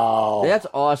 Wow. That's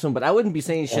awesome, but I wouldn't be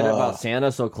saying shit about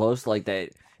Santa so close like that.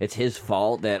 It's his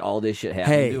fault that all this shit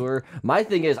happened to her. My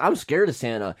thing is, I'm scared of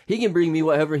Santa. He can bring me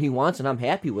whatever he wants, and I'm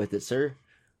happy with it, sir.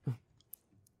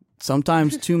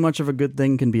 Sometimes too much of a good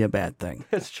thing can be a bad thing.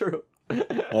 That's true.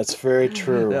 That's very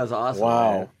true. That was awesome.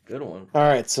 Wow. Man. Good one. All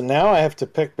right, so now I have to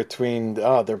pick between...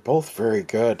 they're both very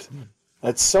good.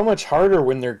 It's so much harder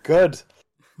when they're good.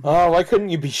 Oh, why couldn't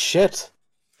you be shit?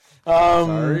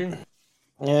 Sorry?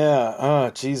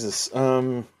 Yeah, Jesus.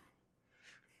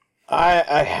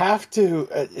 I have to...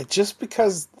 just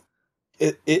because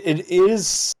it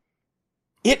is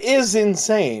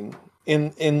insane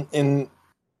in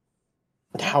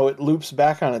how it loops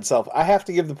back on itself. I have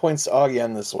to give the points to Augie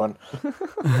on this one.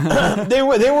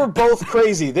 They were both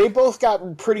crazy. They both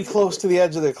got pretty close to the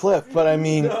edge of the cliff, but I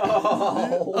mean...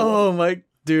 No. Oh, my...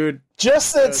 Dude.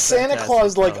 Just that Santa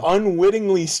Claus,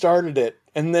 unwittingly started it,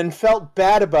 and then felt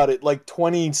bad about it,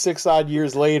 26-odd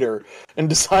years later, and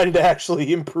decided to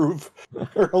actually improve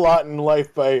her lot in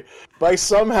life by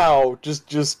somehow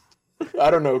just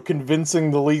I don't know, convincing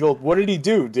the legal... What did he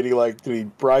do? Did he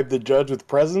bribe the judge with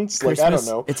presents? I don't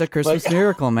know. It's a Christmas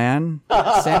miracle, man.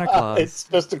 Santa Claus. It's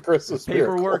just a Christmas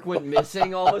miracle. Paperwork went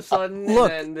missing all of a sudden.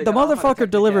 Look, and the motherfucker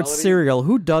delivered cereal.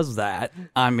 Who does that?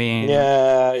 I mean...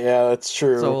 Yeah, that's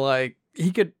true. So,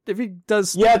 he could, if he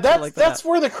does. Yeah, shit like that's that.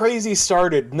 where the crazy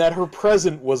started, and that her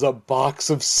present was a box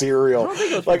of cereal.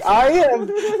 Like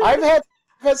I've had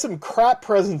some crap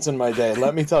presents in my day,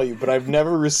 let me tell you, but I've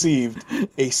never received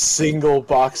a single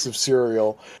box of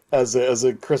cereal as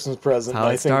a Christmas present. That's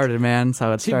how it started, man. That's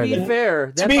how it started. To be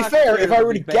fair, if I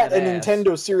were to get a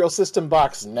Nintendo Cereal System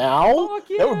box now,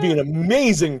 that would be an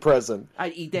amazing present.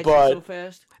 I'd eat that But- shit so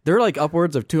fast. They're like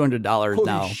upwards of $200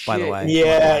 now, by the shit. way.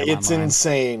 Yeah, it's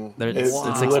insane.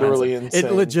 It's literally insane.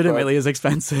 It legitimately is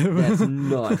expensive. That's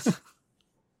nuts.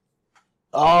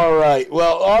 All right.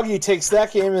 Well, Augie takes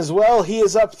that game as well. He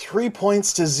is up 3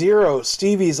 points to 0.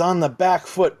 Stevie's on the back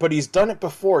foot, but he's done it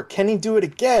before. Can he do it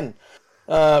again?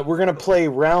 We're going to play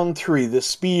round 3, the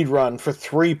speed run, for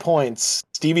 3 points.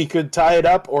 Stevie could tie it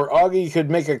up, or Augie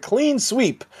could make a clean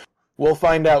sweep. We'll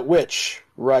find out which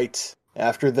right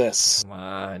after this. Come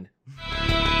on.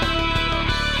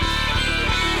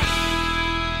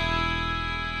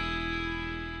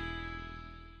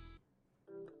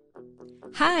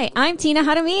 Hi, I'm Tina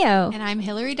Jaramillo. And I'm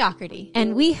Hillary Doherty.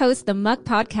 And we host the Muck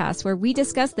Podcast, where we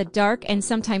discuss the dark and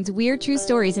sometimes weird true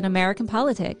stories in American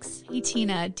politics. Hey,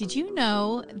 Tina, did you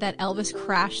know that Elvis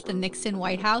crashed the Nixon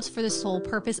White House for the sole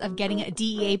purpose of getting a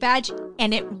DEA badge,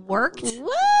 and it worked?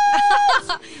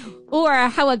 What? Or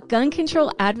how a gun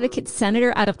control advocate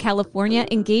senator out of California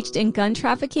engaged in gun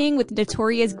trafficking with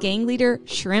notorious gang leader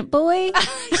Shrimp Boy?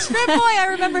 Shrimp Boy, I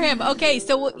remember him. Okay,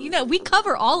 so, we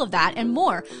cover all of that and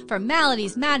more for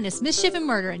maladies, madness, mischief, and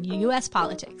murder in U.S.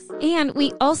 politics. And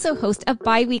we also host a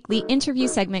bi-weekly interview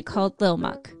segment called Lil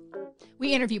Muck.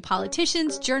 We interview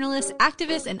politicians, journalists,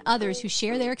 activists, and others who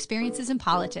share their experiences in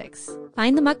politics.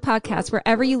 Find the Muck Podcast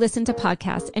wherever you listen to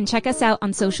podcasts, and check us out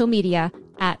on social media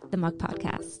at the Muck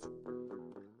Podcast.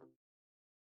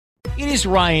 It is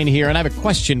Ryan here, and I have a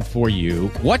question for you.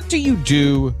 What do you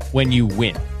do when you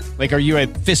win? Like, are you a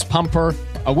fist pumper,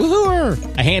 a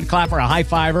woohooer, a hand clapper, a high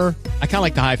fiver? I kind of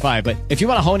like the high five, but if you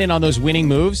want to hone in on those winning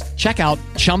moves, check out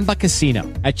Chumba Casino.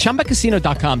 At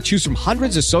ChumbaCasino.com, choose from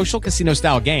hundreds of social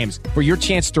casino-style games for your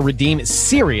chance to redeem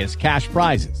serious cash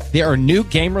prizes. There are new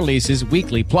game releases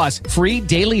weekly, plus free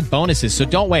daily bonuses, so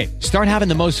don't wait. Start having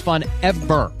the most fun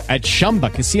ever at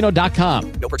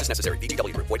ChumbaCasino.com. No purchase necessary.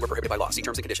 VGW Group. Void where prohibited by law. See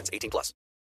terms and conditions. 18+.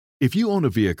 If you own a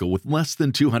vehicle with less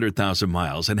than 200,000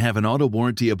 miles and have an auto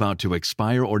warranty about to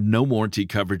expire or no warranty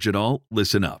coverage at all,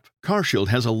 listen up. CarShield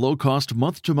has a low-cost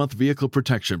month-to-month vehicle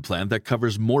protection plan that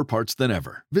covers more parts than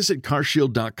ever. Visit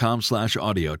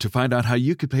carshield.com/audio to find out how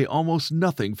you could pay almost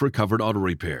nothing for covered auto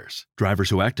repairs. Drivers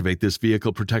who activate this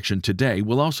vehicle protection today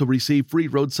will also receive free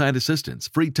roadside assistance,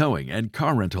 free towing, and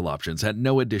car rental options at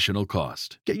no additional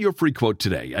cost. Get your free quote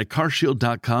today at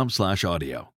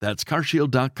carshield.com/audio. That's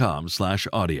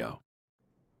carshield.com/audio.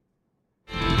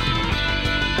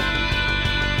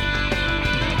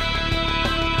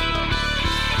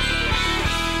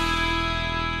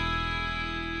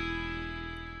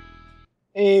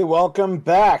 Hey, welcome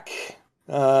back.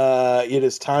 It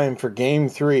is time for Game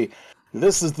 3.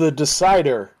 This is the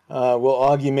decider. Will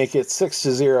Augie make it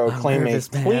 6-0, claim a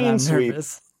clean sweep?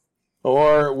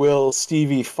 Or will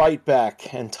Stevie fight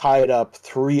back and tie it up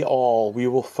 3-all? We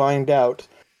will find out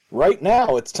right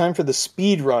now. It's time for the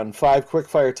speed run. 5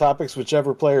 quickfire topics,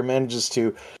 whichever player manages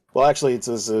to... Well, actually,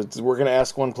 we're going to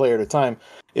ask one player at a time.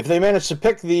 If they manage to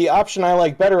pick the option I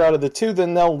like better out of the 2,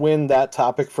 then they'll win that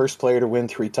topic. First player to win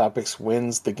 3 topics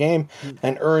wins the game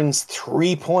and earns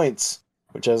 3 points,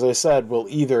 which, as I said, will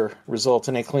either result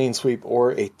in a clean sweep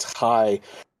or a tie.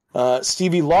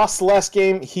 Stevie lost the last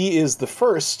game. He is the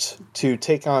first to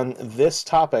take on this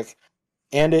topic,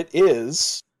 and it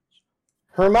is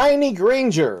Hermione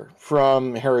Granger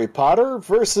from Harry Potter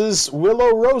versus Willow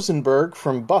Rosenberg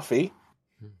from Buffy.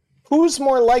 Who's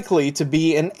more likely to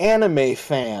be an anime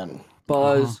fan?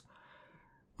 Buzz.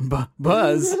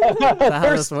 Buzz?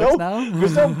 There's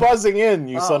no buzzing in,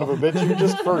 you son of a bitch. You're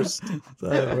just first.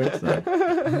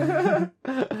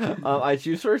 I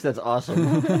choose first? That's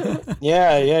awesome.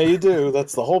 Yeah, you do.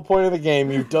 That's the whole point of the game.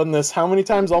 You've done this how many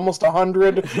times? Almost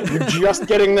 100. You're just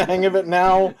getting the hang of it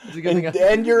now.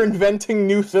 And you're inventing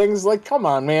new things. Like, come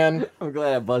on, man. I'm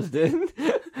glad I buzzed in.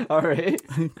 All right.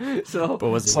 So, but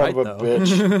was he son right, of a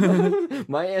bitch.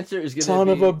 My answer is gonna son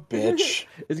be... of a bitch.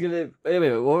 It's gonna...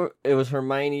 Wait. It was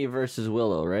Hermione versus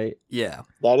Willow, right? Yeah.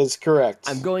 That is correct.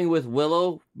 I'm going with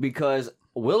Willow because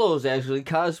Willow's actually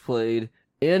cosplayed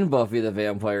in Buffy the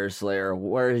Vampire Slayer,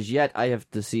 whereas yet I have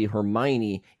to see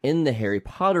Hermione in the Harry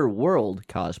Potter world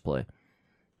cosplay.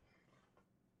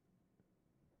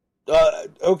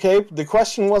 Okay, the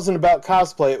question wasn't about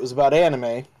cosplay, it was about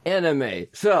anime. Anime.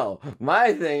 So,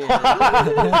 my thing is... in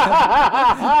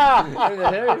the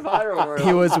Harry Potter world...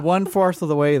 He was 1/4 of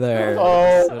the way there.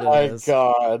 Oh my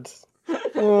god.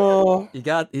 Oh. He's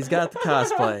got the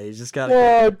cosplay. He's just got.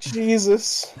 Oh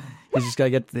Jesus! He's just got to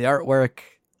get to the artwork,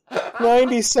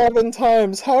 97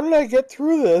 times. How did I get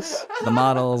through this? the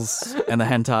models, and the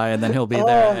hentai, and then he'll be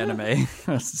there. Anime.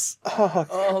 There's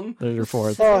your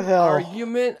fourth. Oh hell!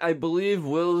 Argument. I believe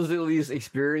Will's at least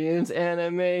experience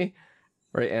anime,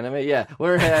 right? Anime, yeah.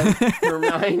 Whereas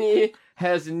Hermione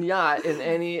has not in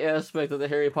any aspect of the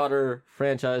Harry Potter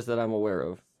franchise that I'm aware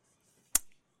of.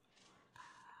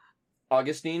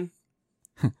 Augustine?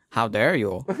 How dare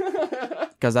you?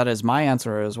 Because that is my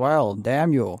answer as well.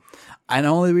 Damn you. And the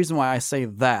only reason why I say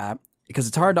that, because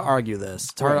it's hard to argue this.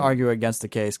 It's hard to argue against the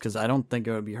case, because I don't think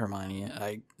it would be Hermione.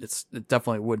 It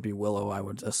definitely would be Willow, I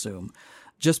would assume.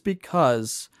 Just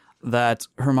because that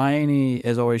Hermione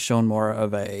is always shown more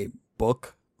of a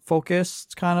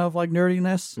book-focused kind of like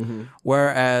nerdiness,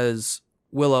 whereas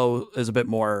Willow is a bit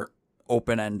more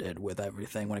open-ended with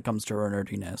everything when it comes to her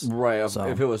nerdiness. Right. So,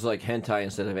 if it was like hentai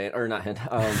instead of or not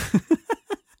hentai.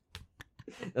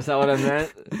 That's not what I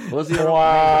meant. What's the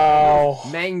Wow.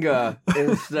 Manga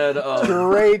instead of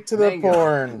Straight to the manga.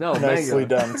 porn. No, Nicely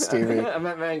manga. done, Stevie. I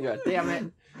meant manga. Damn it.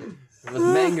 If it was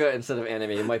manga instead of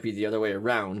anime, it might be the other way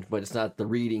around, but it's not the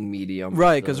reading medium.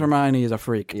 right, because Hermione is a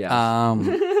freak. Yeah.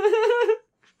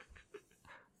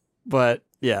 But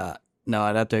yeah, no,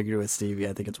 I'd have to agree with Stevie.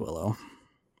 I think it's Willow.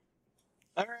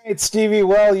 All right, Stevie.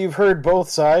 Well, you've heard both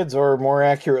sides, or more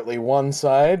accurately, one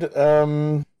side.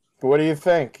 What do you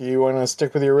think? You want to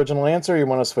stick with your original answer, or you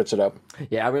want to switch it up?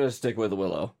 Yeah, I'm going to stick with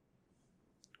Willow.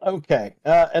 Okay,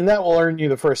 and that will earn you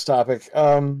the first topic.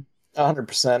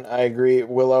 100%, I agree,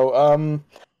 Willow.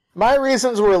 My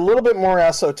reasons were a little bit more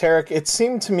esoteric. It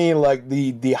seemed to me like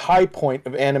the high point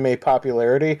of anime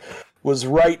popularity was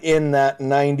right in that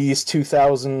 90s,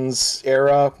 2000s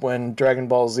era when Dragon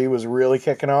Ball Z was really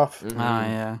kicking off.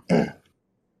 Yeah.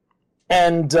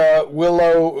 And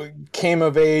Willow came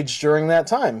of age during that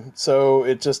time, so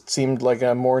it just seemed like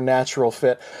a more natural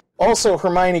fit. Also,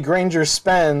 Hermione Granger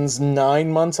spends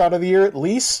 9 months out of the year, at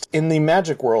least, in the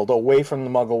magic world, away from the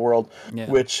Muggle world,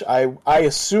 which I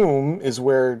assume is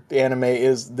where anime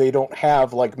is. They don't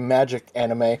have, like, magic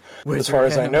anime, as far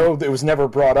as I know. It was never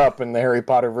brought up in the Harry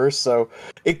Potter verse, so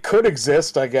it could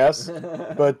exist, I guess.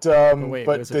 But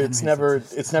it's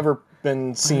never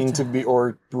been seen to be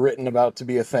or written about to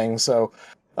be a thing, so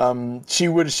she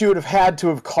would have had to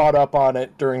have caught up on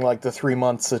it during like the 3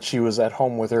 months that she was at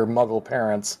home with her Muggle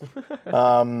parents.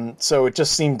 So it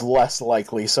just seemed less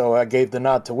likely, so I gave the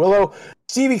nod to Willow.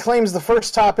 Stevie claims the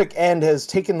first topic and has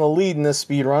taken the lead in this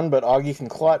speed run, but Augie can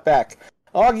claw it back.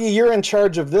 Augie, you're in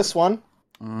charge of this one.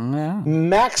 Yeah.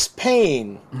 Max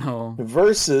Payne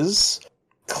versus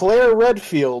Claire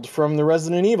Redfield from the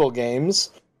Resident Evil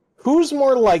games. Who's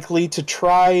more likely to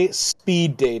try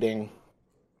speed dating?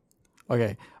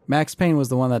 Okay, Max Payne was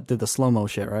the one that did the slow-mo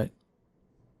shit, right?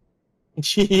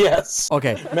 Yes.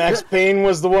 Okay. Max Payne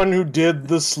was the one who did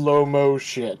the slow-mo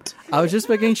shit. I was just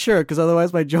making sure, because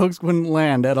otherwise my jokes wouldn't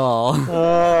land at all.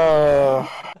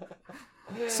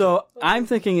 So I'm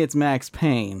thinking it's Max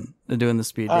Payne doing the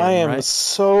speed dating, I am right?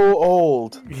 so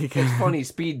old. It's funny,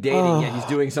 speed dating, yet he's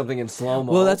doing something in slow-mo.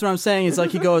 Well, that's what I'm saying. It's like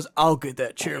he goes, "I'll get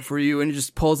that chair for you," and he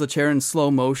just pulls the chair in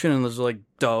slow motion, and there's like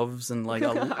doves and like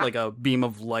a beam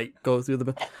of light go through the,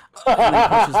 and he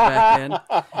pushes back in,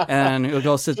 and he'll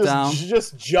go sit down.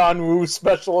 Just John Woo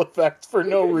special effects for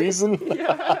no reason.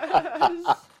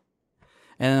 And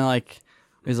then like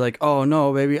he's like, "Oh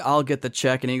no, baby, I'll get the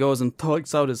check," and he goes and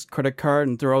takes out his credit card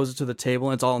and throws it to the table,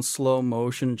 and it's all in slow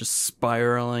motion, just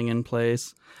spiraling in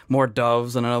place. More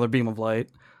doves and another beam of light.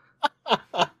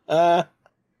 A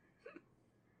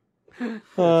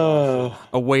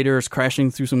waiter is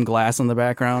crashing through some glass in the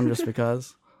background just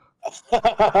because.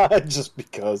 Just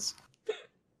because.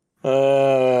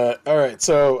 All right,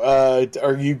 so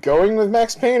are you going with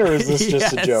Max Payne, or is this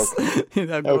just a joke?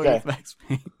 I'm going with Max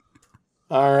Payne.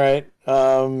 All right.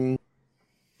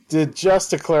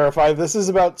 Just to clarify, this is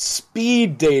about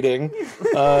speed dating.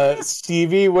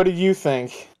 Stevie, what did you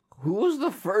think? Who was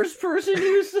the first person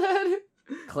you said?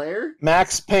 Claire?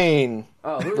 Max Payne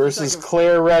versus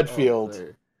Claire Redfield.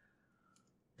 Claire.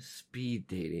 Speed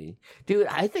dating. Dude,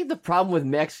 I think the problem with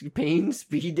Max Payne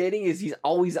speed dating is he's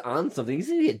always on something. He's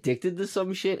addicted to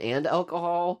some shit and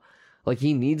alcohol. like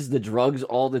he needs the drugs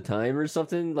all the time or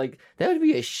something. Like that would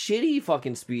be a shitty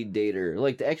fucking speed dater.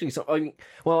 Like to actually, he'd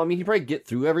probably get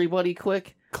through everybody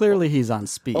quick. Clearly, he's on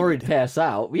speed. Or he'd pass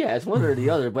out. Yeah, it's one or the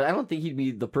other. But I don't think he'd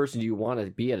be the person you want to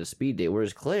be at a speed date.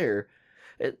 Whereas Claire,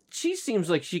 she seems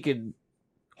like she could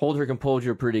hold her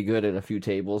composure pretty good at a few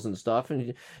tables and stuff.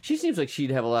 And she seems like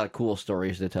she'd have a lot of cool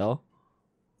stories to tell.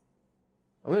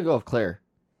 I'm going to go with Claire.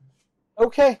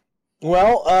 Okay.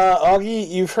 Well, Augie,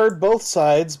 you've heard both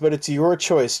sides, but it's your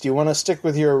choice. Do you want to stick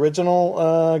with your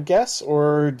original guess,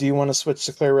 or do you want to switch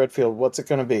to Claire Redfield? What's it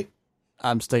going to be?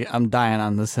 I'm dying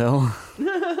on this hill.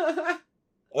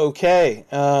 Okay,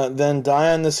 then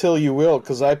die on this hill you will,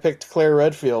 because I picked Claire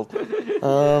Redfield.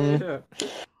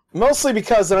 Mostly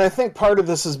because, and I think part of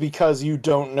this is because you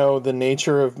don't know the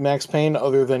nature of Max Payne,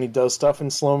 other than he does stuff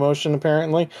in slow motion,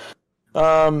 apparently.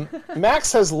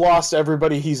 Max has lost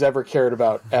everybody he's ever cared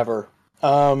about, ever.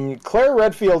 Claire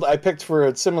Redfield I picked for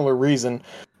a similar reason.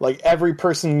 Like, every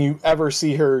person you ever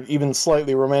see her even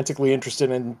slightly romantically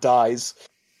interested in dies.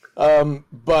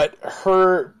 But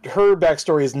her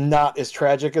backstory is not as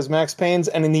tragic as Max Payne's,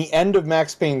 and in the end of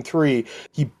Max Payne 3,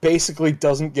 he basically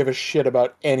doesn't give a shit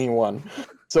about anyone.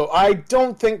 So I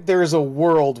don't think there's a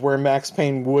world where Max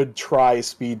Payne would try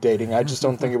speed dating. I just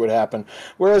don't think it would happen.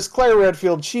 Whereas Claire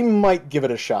Redfield, she might give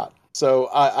it a shot. So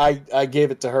I gave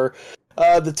it to her.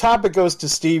 The topic goes to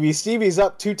Stevie. Stevie's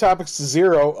up 2 topics to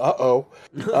 0. Uh-oh.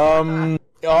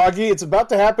 Augie, it's about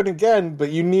to happen again,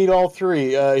 but you need all 3.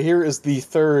 Here is the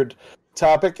 3rd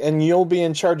topic, and you'll be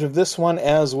in charge of this one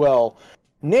as well.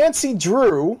 Nancy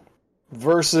Drew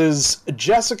versus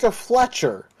Jessica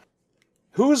Fletcher.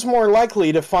 Who's more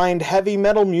likely to find heavy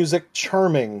metal music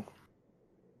charming?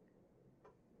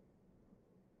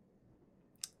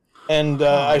 And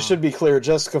I should be clear,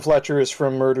 Jessica Fletcher is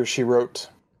from Murder, She Wrote.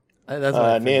 That's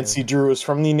what Nancy Drew is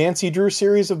from the Nancy Drew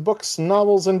series of books,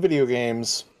 novels, and video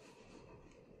games.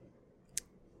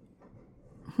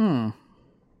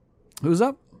 Who's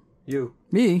up? You.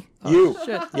 Me? You. Oh,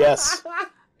 shit. Yes.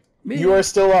 Me? You are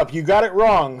still up. You got it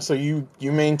wrong, so you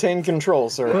maintain control,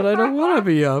 sir. But I don't want to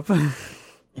be up.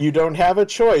 You don't have a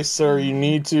choice, sir. You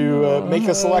need to make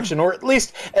a selection, or at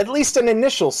least an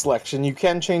initial selection. You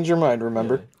can change your mind,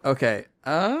 remember? Okay.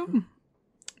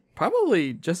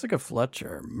 Probably Jessica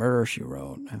Fletcher. Murder, She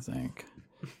Wrote, I think.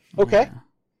 Okay.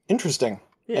 Interesting.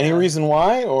 Yeah. Any reason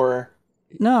why, or?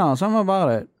 No, something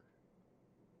about it.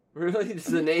 Really? It's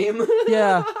the name?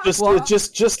 Yeah.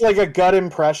 Just like a gut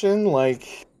impression,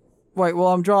 like. Wait, well,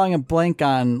 I'm drawing a blank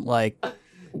on like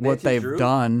what they've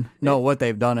done. No, what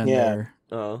they've done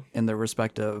in their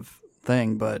respective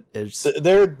thing, but it's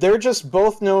they're just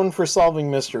both known for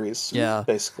solving mysteries. Yeah,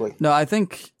 basically. No, I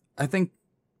think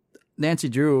Nancy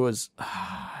Drew was.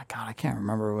 God, I can't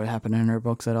remember what happened in her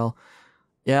books at all.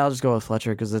 Yeah, I'll just go with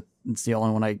Fletcher because it's the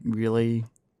only one I really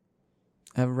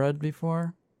have read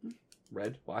before.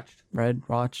 Read, watched.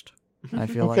 I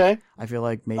feel okay. I feel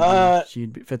like maybe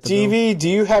she'd fit the TV, do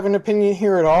you have an opinion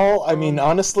here at all? I mean,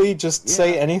 honestly, just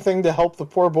say anything to help the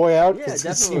poor boy out because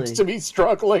he seems to be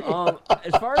struggling.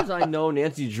 As far as I know,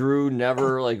 Nancy Drew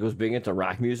never was big into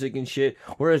rock music and shit.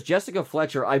 Whereas Jessica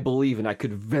Fletcher, I believe, and I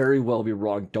could very well be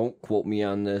wrong. Don't quote me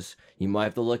on this. You might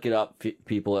have to look it up,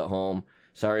 people at home.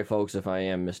 Sorry, folks, if I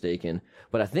am mistaken.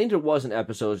 But I think there was an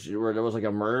episode where there was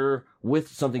a murder with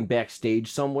something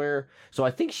backstage somewhere. So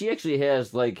I think she actually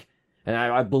has and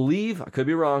I believe, I could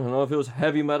be wrong, I don't know if it was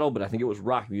heavy metal, but I think it was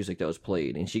rock music that was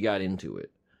played, and she got into it.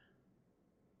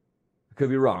 I could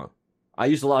be wrong. I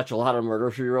used to watch a lot of Murder,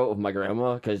 She Wrote with my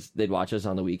grandma, because they'd watch us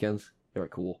on the weekends. They were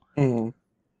cool. Mm-hmm.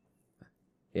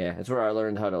 Yeah, that's where I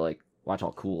learned how to, watch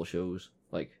all cool shows,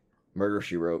 like Murder,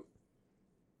 She Wrote.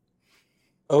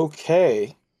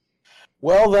 Okay.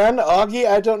 Well then, Augie,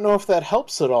 I don't know if that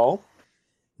helps at all.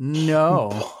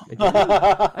 No.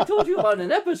 I told you about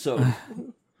an episode.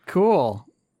 Cool.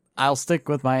 I'll stick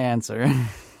with my answer.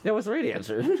 That was the right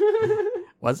answer.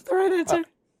 Was it the right answer?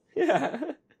 Yeah.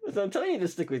 I'm telling you to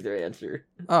stick with your answer.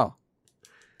 Oh.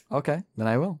 Okay, then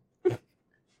I will.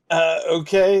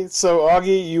 Okay, so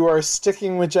Augie, you are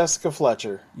sticking with Jessica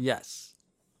Fletcher. Yes.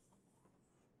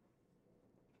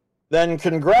 Then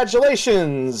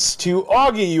congratulations to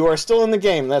Augie. You are still in the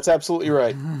game. That's absolutely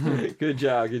right. Good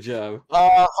job.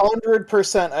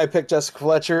 100% I picked Jessica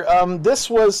Fletcher. This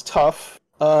was tough.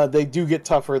 They do get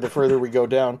tougher the further we go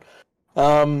down.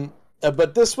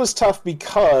 But this was tough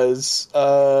because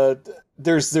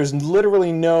there's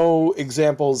literally no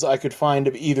examples I could find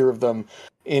of either of them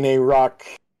in a rock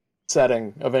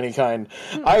setting of any kind.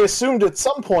 I assumed at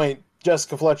some point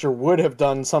Jessica Fletcher would have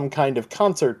done some kind of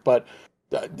concert, but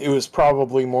it was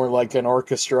probably more like an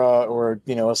orchestra or,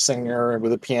 a singer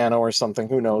with a piano or something,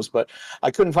 who knows, but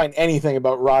I couldn't find anything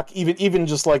about rock, even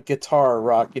just like guitar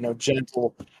rock,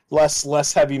 gentle,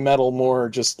 less heavy metal, more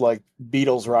just like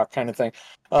Beatles rock kind of thing.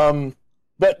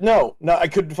 But no, I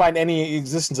couldn't find any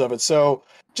existence of it. So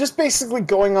just basically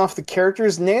going off the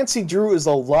characters, Nancy Drew is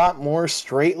a lot more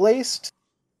straight-laced.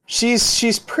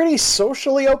 She's pretty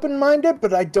socially open-minded,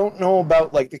 but I don't know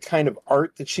about like the kind of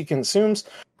art that she consumes.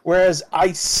 Whereas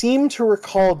I seem to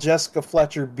recall Jessica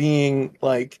Fletcher being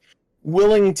like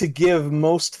willing to give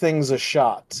most things a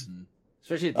shot,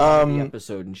 especially at the end of the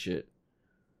episode and shit.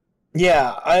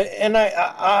 Yeah,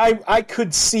 I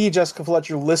could see Jessica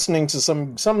Fletcher listening to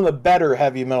some of the better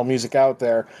heavy metal music out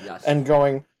there, and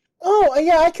going, "Oh,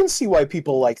 yeah, I can see why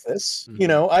people like this."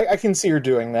 I can see her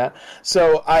doing that.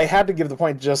 So I had to give the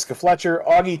point to Jessica Fletcher.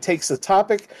 Augie takes the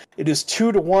topic. It is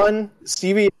 2-1.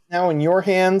 Stevie, it's now in your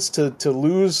hands to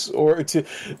lose or to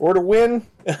win.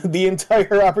 The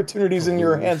entire opportunity's in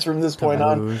your hands from this point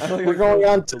on. We're going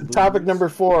on to topic number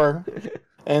 4,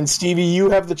 and Stevie, you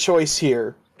have the choice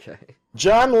here. Okay.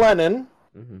 John Lennon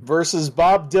versus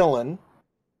Bob Dylan.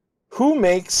 Who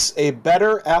makes a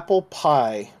better apple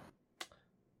pie?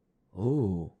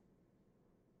 Oh,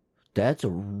 that's a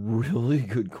really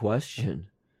good question.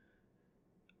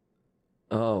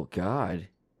 Oh, God.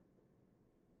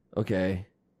 Okay,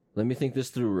 let me think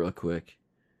this through real quick.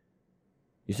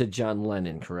 You said John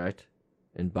Lennon, correct?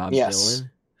 And Bob Dylan?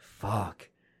 Fuck.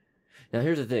 Now,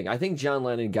 here's the thing. I think John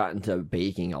Lennon got into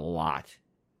baking a lot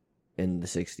in the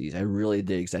 60s. I really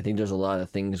did, because I think there's a lot of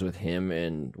things with him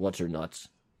and What's-Her-Nuts,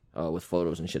 with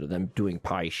photos and shit of them doing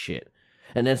pie shit.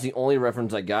 And that's the only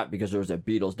reference I got because there was a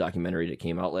Beatles documentary that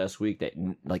came out last week, that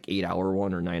like 8-hour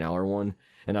one or 9-hour one,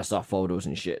 and I saw photos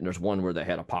and shit, and there's one where they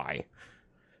had a pie.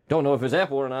 Don't know if it's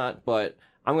apple or not, but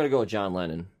I'm going to go with John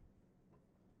Lennon.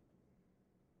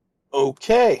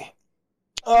 Okay.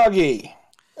 Augie,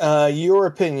 your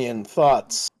opinion,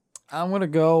 thoughts? I'm going to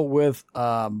go with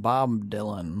Bob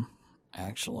Dylan,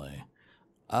 actually.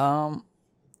 I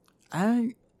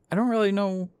don't really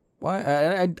know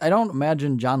why. I don't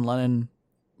imagine John Lennon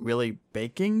really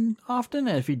baking often,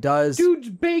 and if he does... Dude's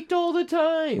baked all the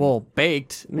time! Well,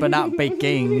 baked, but not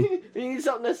baking. You need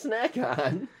something to snack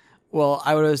on. Well,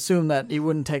 I would assume that he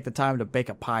wouldn't take the time to bake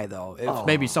a pie, though. If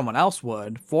maybe someone else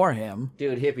would, for him.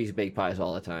 Dude, hippies bake pies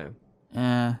all the time.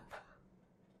 I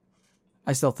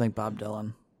still think Bob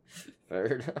Dylan.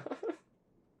 Fair enough.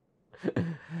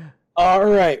 All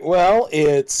right, well,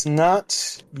 it's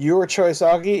not your choice,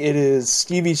 Augie. It is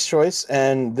Stevie's choice,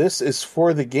 and this is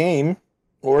for the game,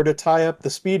 or to tie up the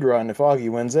speed run if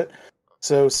Augie wins it.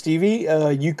 So, Stevie,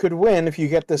 you could win if you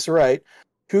get this right.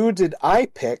 Who did I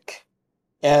pick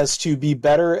as to be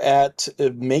better at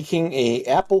making a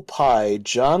apple pie,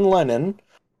 John Lennon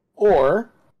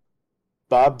or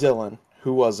Bob Dylan?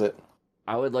 Who was it?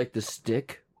 I would like to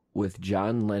stick with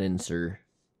John Lennon, sir.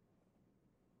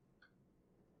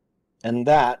 And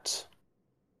that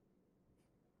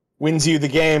wins you the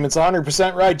game. It's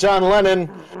 100% right, John Lennon.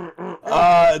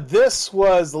 This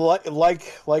was like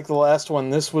the last one.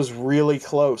 This was really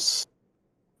close.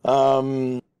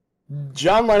 John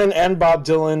Lennon and Bob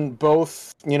Dylan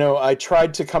both, I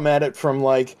tried to come at it from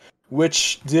like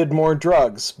which did more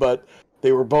drugs, but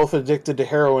they were both addicted to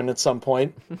heroin at some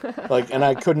point. And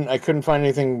I couldn't find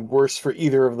anything worse for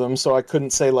either of them, so I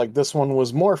couldn't say like this one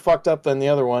was more fucked up than the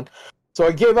other one. So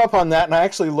I gave up on that, and I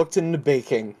actually looked into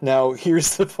baking. Now,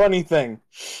 here's the funny thing.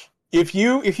 If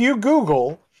you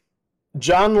Google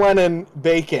John Lennon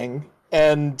baking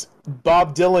and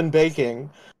Bob Dylan baking,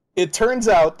 it turns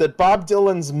out that Bob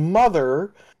Dylan's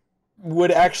mother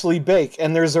would actually bake,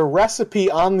 and there's a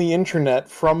recipe on the internet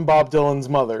from Bob Dylan's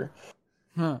mother.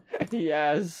 Huh.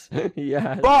 Yes.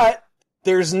 But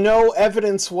there's no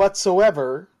evidence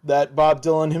whatsoever that Bob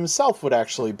Dylan himself would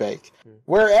actually bake.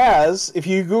 Whereas, if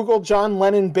you Google John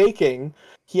Lennon baking,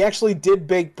 he actually did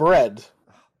bake bread.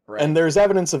 And there's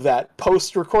evidence of that.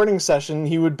 Post-recording session,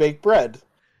 he would bake bread.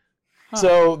 Huh.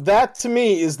 So that, to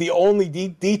me, is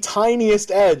the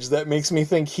tiniest edge that makes me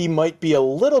think he might be a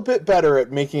little bit better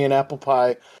at making an apple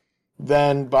pie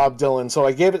than Bob Dylan. So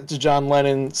I gave it to John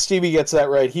Lennon. Stevie gets that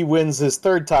right. He wins his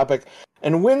third topic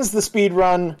and wins the speed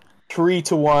run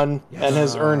 3-1 and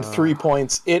has earned 3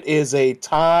 points. It is a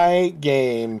tie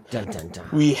game. Dun, dun, dun.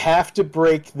 We have to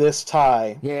break this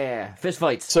tie. Yeah, fist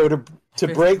fights. So to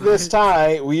break this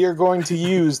tie, we are going to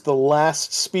use the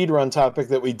last speedrun topic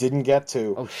that we didn't get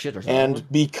to. Oh shit! And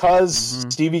because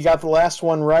Stevie got the last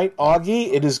one right,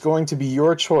 Augie, it is going to be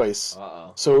your choice.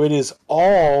 Uh-oh. So it is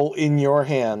all in your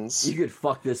hands. You could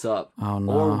fuck this up. Oh,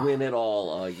 no. Or win it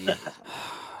all, Augie.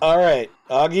 All right,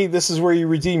 Augie, this is where you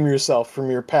redeem yourself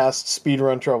from your past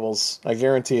speedrun troubles. I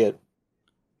guarantee it.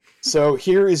 So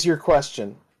here is your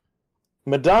question.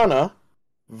 Madonna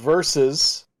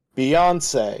versus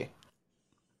Beyonce.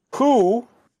 Who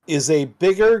is a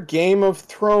bigger Game of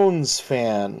Thrones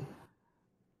fan?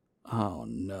 Oh,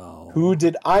 no. Who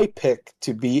did I pick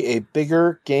to be a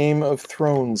bigger Game of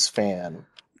Thrones fan?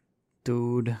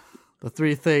 Dude, the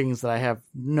three things that I have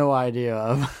no idea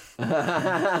of.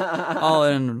 All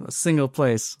in a single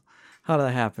place. How did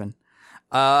that happen?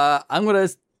 I'm going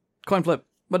to coin flip.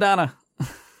 Madonna.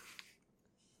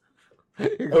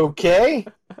 Okay.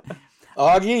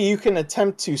 Augie, you can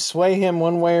attempt to sway him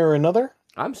one way or another.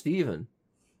 I'm Steven.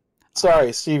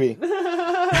 Sorry, Stevie.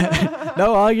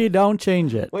 No, Augie, don't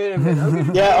change it. Wait a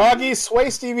minute. Yeah, Augie, sway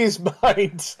Stevie's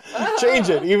mind. Change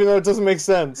it, even though it doesn't make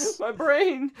sense. My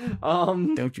brain.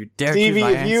 Don't you dare Stevie,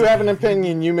 choose my if you answer. have an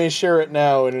opinion, you may share it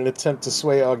now in an attempt to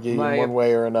sway Augie My in one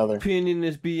way or another. Opinion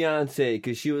is Beyonce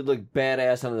because she would look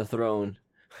badass on the throne.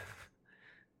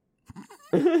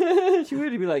 She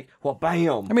would be like, well,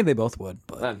 bam. I mean, they both would,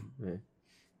 but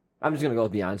I'm just gonna go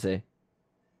with Beyonce.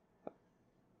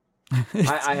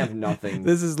 I have nothing.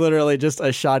 This is literally just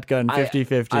a shotgun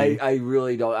 50-50. I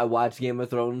really don't. I watched Game of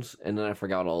Thrones and then I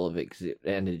forgot all of it because it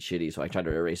ended shitty, so I tried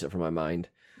to erase it from my mind.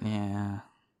 Yeah.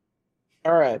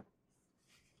 All right.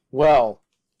 Well,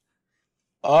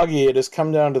 Augie, it has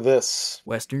come down to this.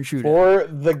 Western shooter. For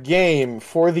the game,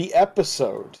 for the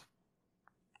episode,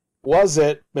 was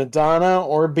it Madonna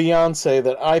or Beyonce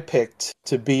that I picked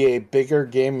to be a bigger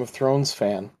Game of Thrones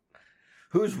fan?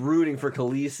 Who's rooting for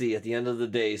Khaleesi at the end of the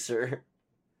day, sir?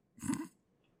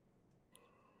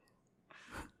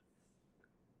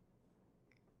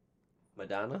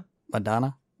 Madonna?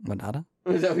 Madonna?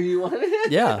 Is that who you wanted?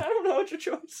 Yeah. I don't know. What's your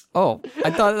choice? Oh,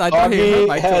 I thought you knew Augie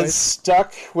my has choice.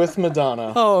 stuck with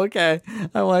Madonna. Oh, okay.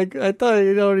 I'm like, I thought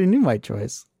you already knew my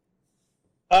choice.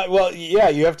 Well, yeah,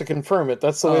 you have to confirm it.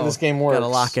 That's the way this game works. Gotta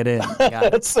lock it in. Got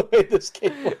it. That's the way this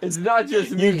game works. It's not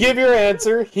just me. You give your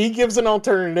answer, he gives an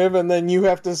alternative, and then you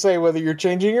have to say whether you're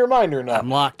changing your mind or not. I'm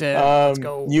locked in. Let's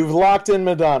go. You've locked in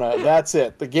Madonna. That's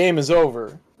it. The game is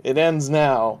over. It ends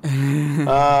now.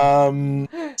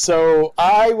 So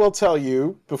I will tell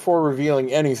you, before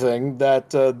revealing anything,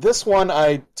 that this one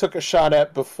I took a shot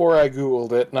at before I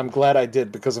Googled it, and I'm glad I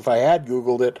did, because if I had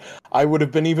Googled it, I would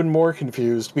have been even more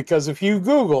confused, because if you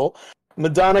Google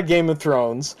Madonna Game of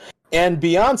Thrones and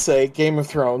Beyonce Game of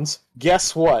Thrones,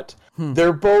 guess what?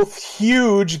 They're both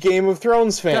huge Game of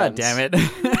Thrones fans. God damn it.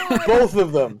 Both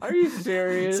of them. Are you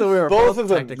serious? So we were Both of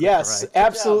them. technically Yes, correct.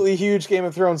 absolutely huge Game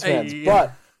of Thrones fans. Hey.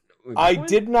 But I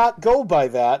did not go by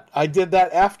that. I did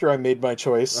that after I made my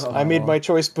choice. I made my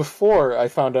choice before I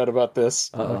found out about this.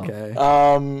 Okay.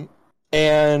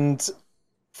 And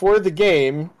for the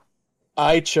game,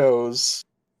 I chose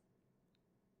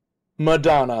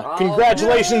Madonna. Oh,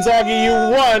 Congratulations, Aggie, you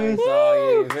won!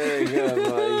 Sorry, very good,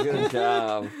 buddy. Good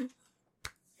job.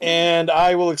 And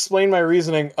I will explain my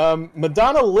reasoning.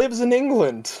 Madonna lives in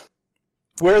England,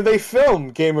 where they film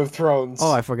Game of Thrones.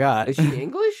 Oh, I forgot. Is she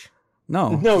English?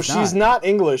 No, she's not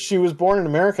English. She was born in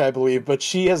America, I believe, but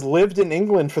she has lived in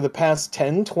England for the past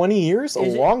 10, 20 years, a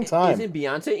long time. Isn't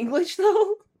Beyonce English,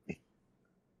 though?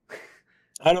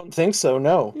 I don't think so,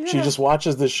 no. She just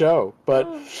watches the show, but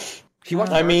She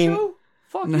watched I our mean, show?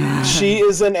 Fuck yeah. she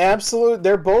is an absolute,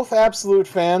 they're both absolute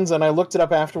fans, and I looked it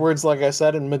up afterwards, like I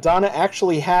said, and Madonna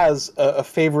actually has a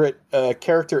favorite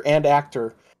character and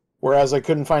actor, whereas I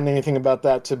couldn't find anything about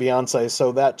that to Beyonce,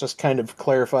 so that just kind of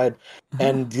clarified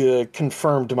and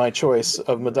confirmed my choice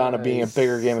of Madonna being a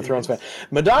bigger Game of Thrones fan.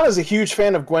 Madonna's a huge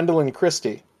fan of Gwendolyn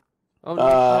Christie. Oh,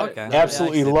 no. Okay.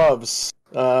 Absolutely loves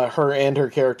her and her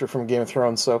character from Game of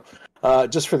Thrones, so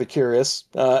just for the curious.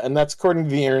 And that's according to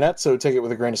the internet, so take it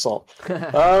with a grain of salt.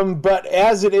 But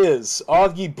as it is,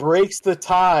 Augie breaks the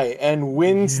tie and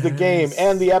wins the game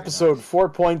and the episode 4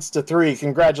 points to 3.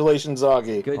 Congratulations,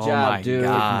 Augie. Good Oh job, my dude.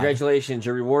 God. Congratulations.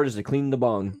 Your reward is to clean the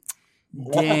bong.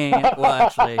 Dang. Well,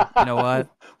 actually, you know what?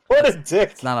 What a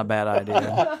dick. It's not a bad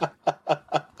idea.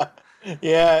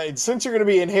 Yeah, since you're going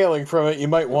to be inhaling from it, you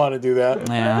might want to do that.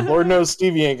 Yeah. Lord knows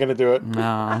Stevie ain't going to do it.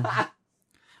 No.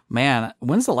 Man,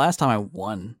 when's the last time I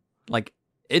won? Like,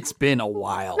 it's been a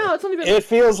while. No, it's only been... It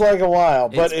feels like a while,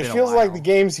 but It's it been a feels like while. the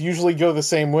games usually go the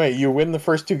same way. You win the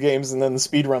first 2 games, and then the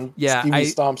speed run Yeah, Stevie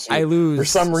stomps you I lose for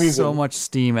some reason. so much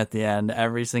steam at the end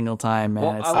every single time, man.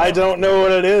 Well, It's I don't know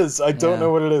what it is. I don't Yeah.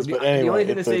 know what it is, but anyway. The only thing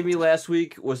that it's a- saved me last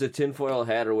week was the tinfoil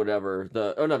hat or whatever.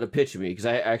 The pitch me, because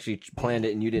I actually planned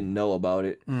it and you didn't know about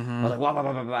it. I was like, wah, wah,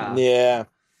 wah, wah, wah. Yeah.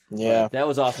 Yeah. That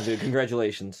was awesome, dude.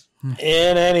 Congratulations.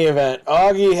 In any event,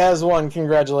 Augie has won.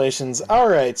 Congratulations. All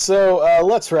right, so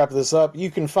let's wrap this up.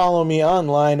 You can follow me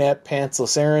online at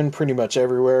Pantsless Aaron pretty much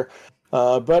everywhere,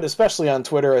 but especially on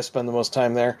Twitter. I spend the most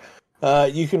time there.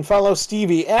 You can follow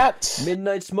Stevie at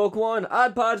Midnight Smoke One.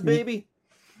 Odd Pods, baby.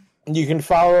 You can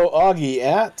follow Augie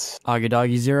at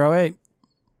AuggieDoggy08.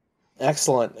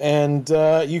 Excellent. And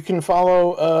you can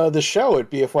follow the show at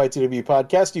BFYTW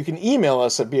Podcast. You can email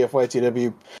us at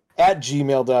BFYTW at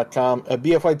gmail.com,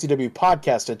 BFYTW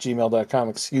Podcast at gmail.com,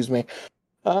 excuse me.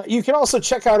 You can also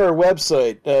check out our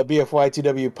website,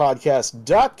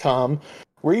 BFYTWpodcast.com,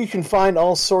 where you can find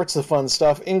all sorts of fun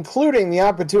stuff, including the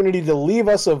opportunity to leave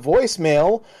us a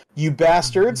voicemail, you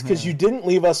bastards, because you didn't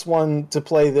leave us one to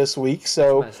play this week,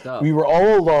 so we were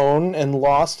all alone and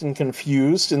lost and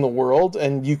confused in the world,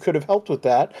 and you could have helped with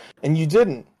that, and you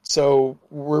didn't. So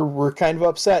we're kind of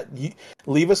upset.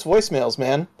 Leave us voicemails,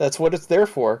 man. That's what it's there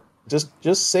for.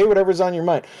 Just say whatever's on your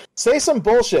mind. Say some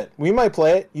bullshit. We might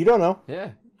play it. You don't know. Yeah.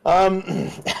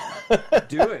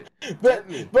 Do it.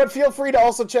 But feel free to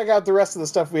also check out the rest of the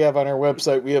stuff we have on our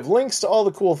website. We have links to all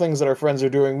the cool things that our friends are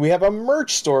doing. We have a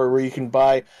merch store where you can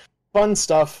buy fun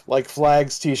stuff like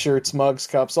flags, t-shirts, mugs,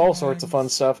 cups, all sorts of fun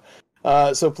stuff.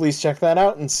 So please check that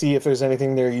out and see if there's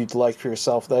anything there you'd like for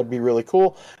yourself. That'd be really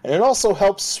cool. And it also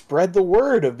helps spread the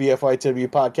word of BFYTW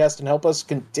Podcast and help us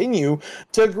continue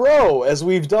to grow as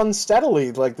we've done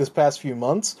steadily like this past few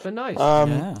months. It's been nice.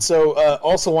 So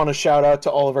also want to shout out to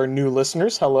all of our new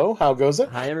listeners. Hello, how goes it?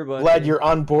 Hi, everybody. Glad you're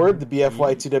on board the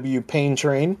BFYTW pain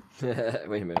train. Wait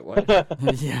a minute, what?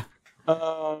 Yeah.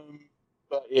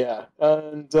 But yeah,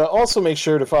 and also make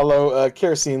sure to follow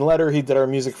Kerosene Letter. He did our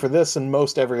music for this and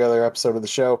most every other episode of the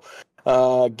show.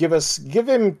 Give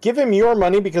him your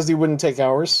money because he wouldn't take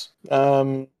ours.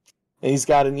 And he's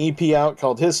got an EP out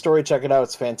called His Story. Check it out;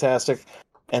 it's fantastic.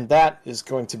 And that is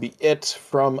going to be it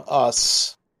from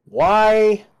us.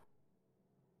 Why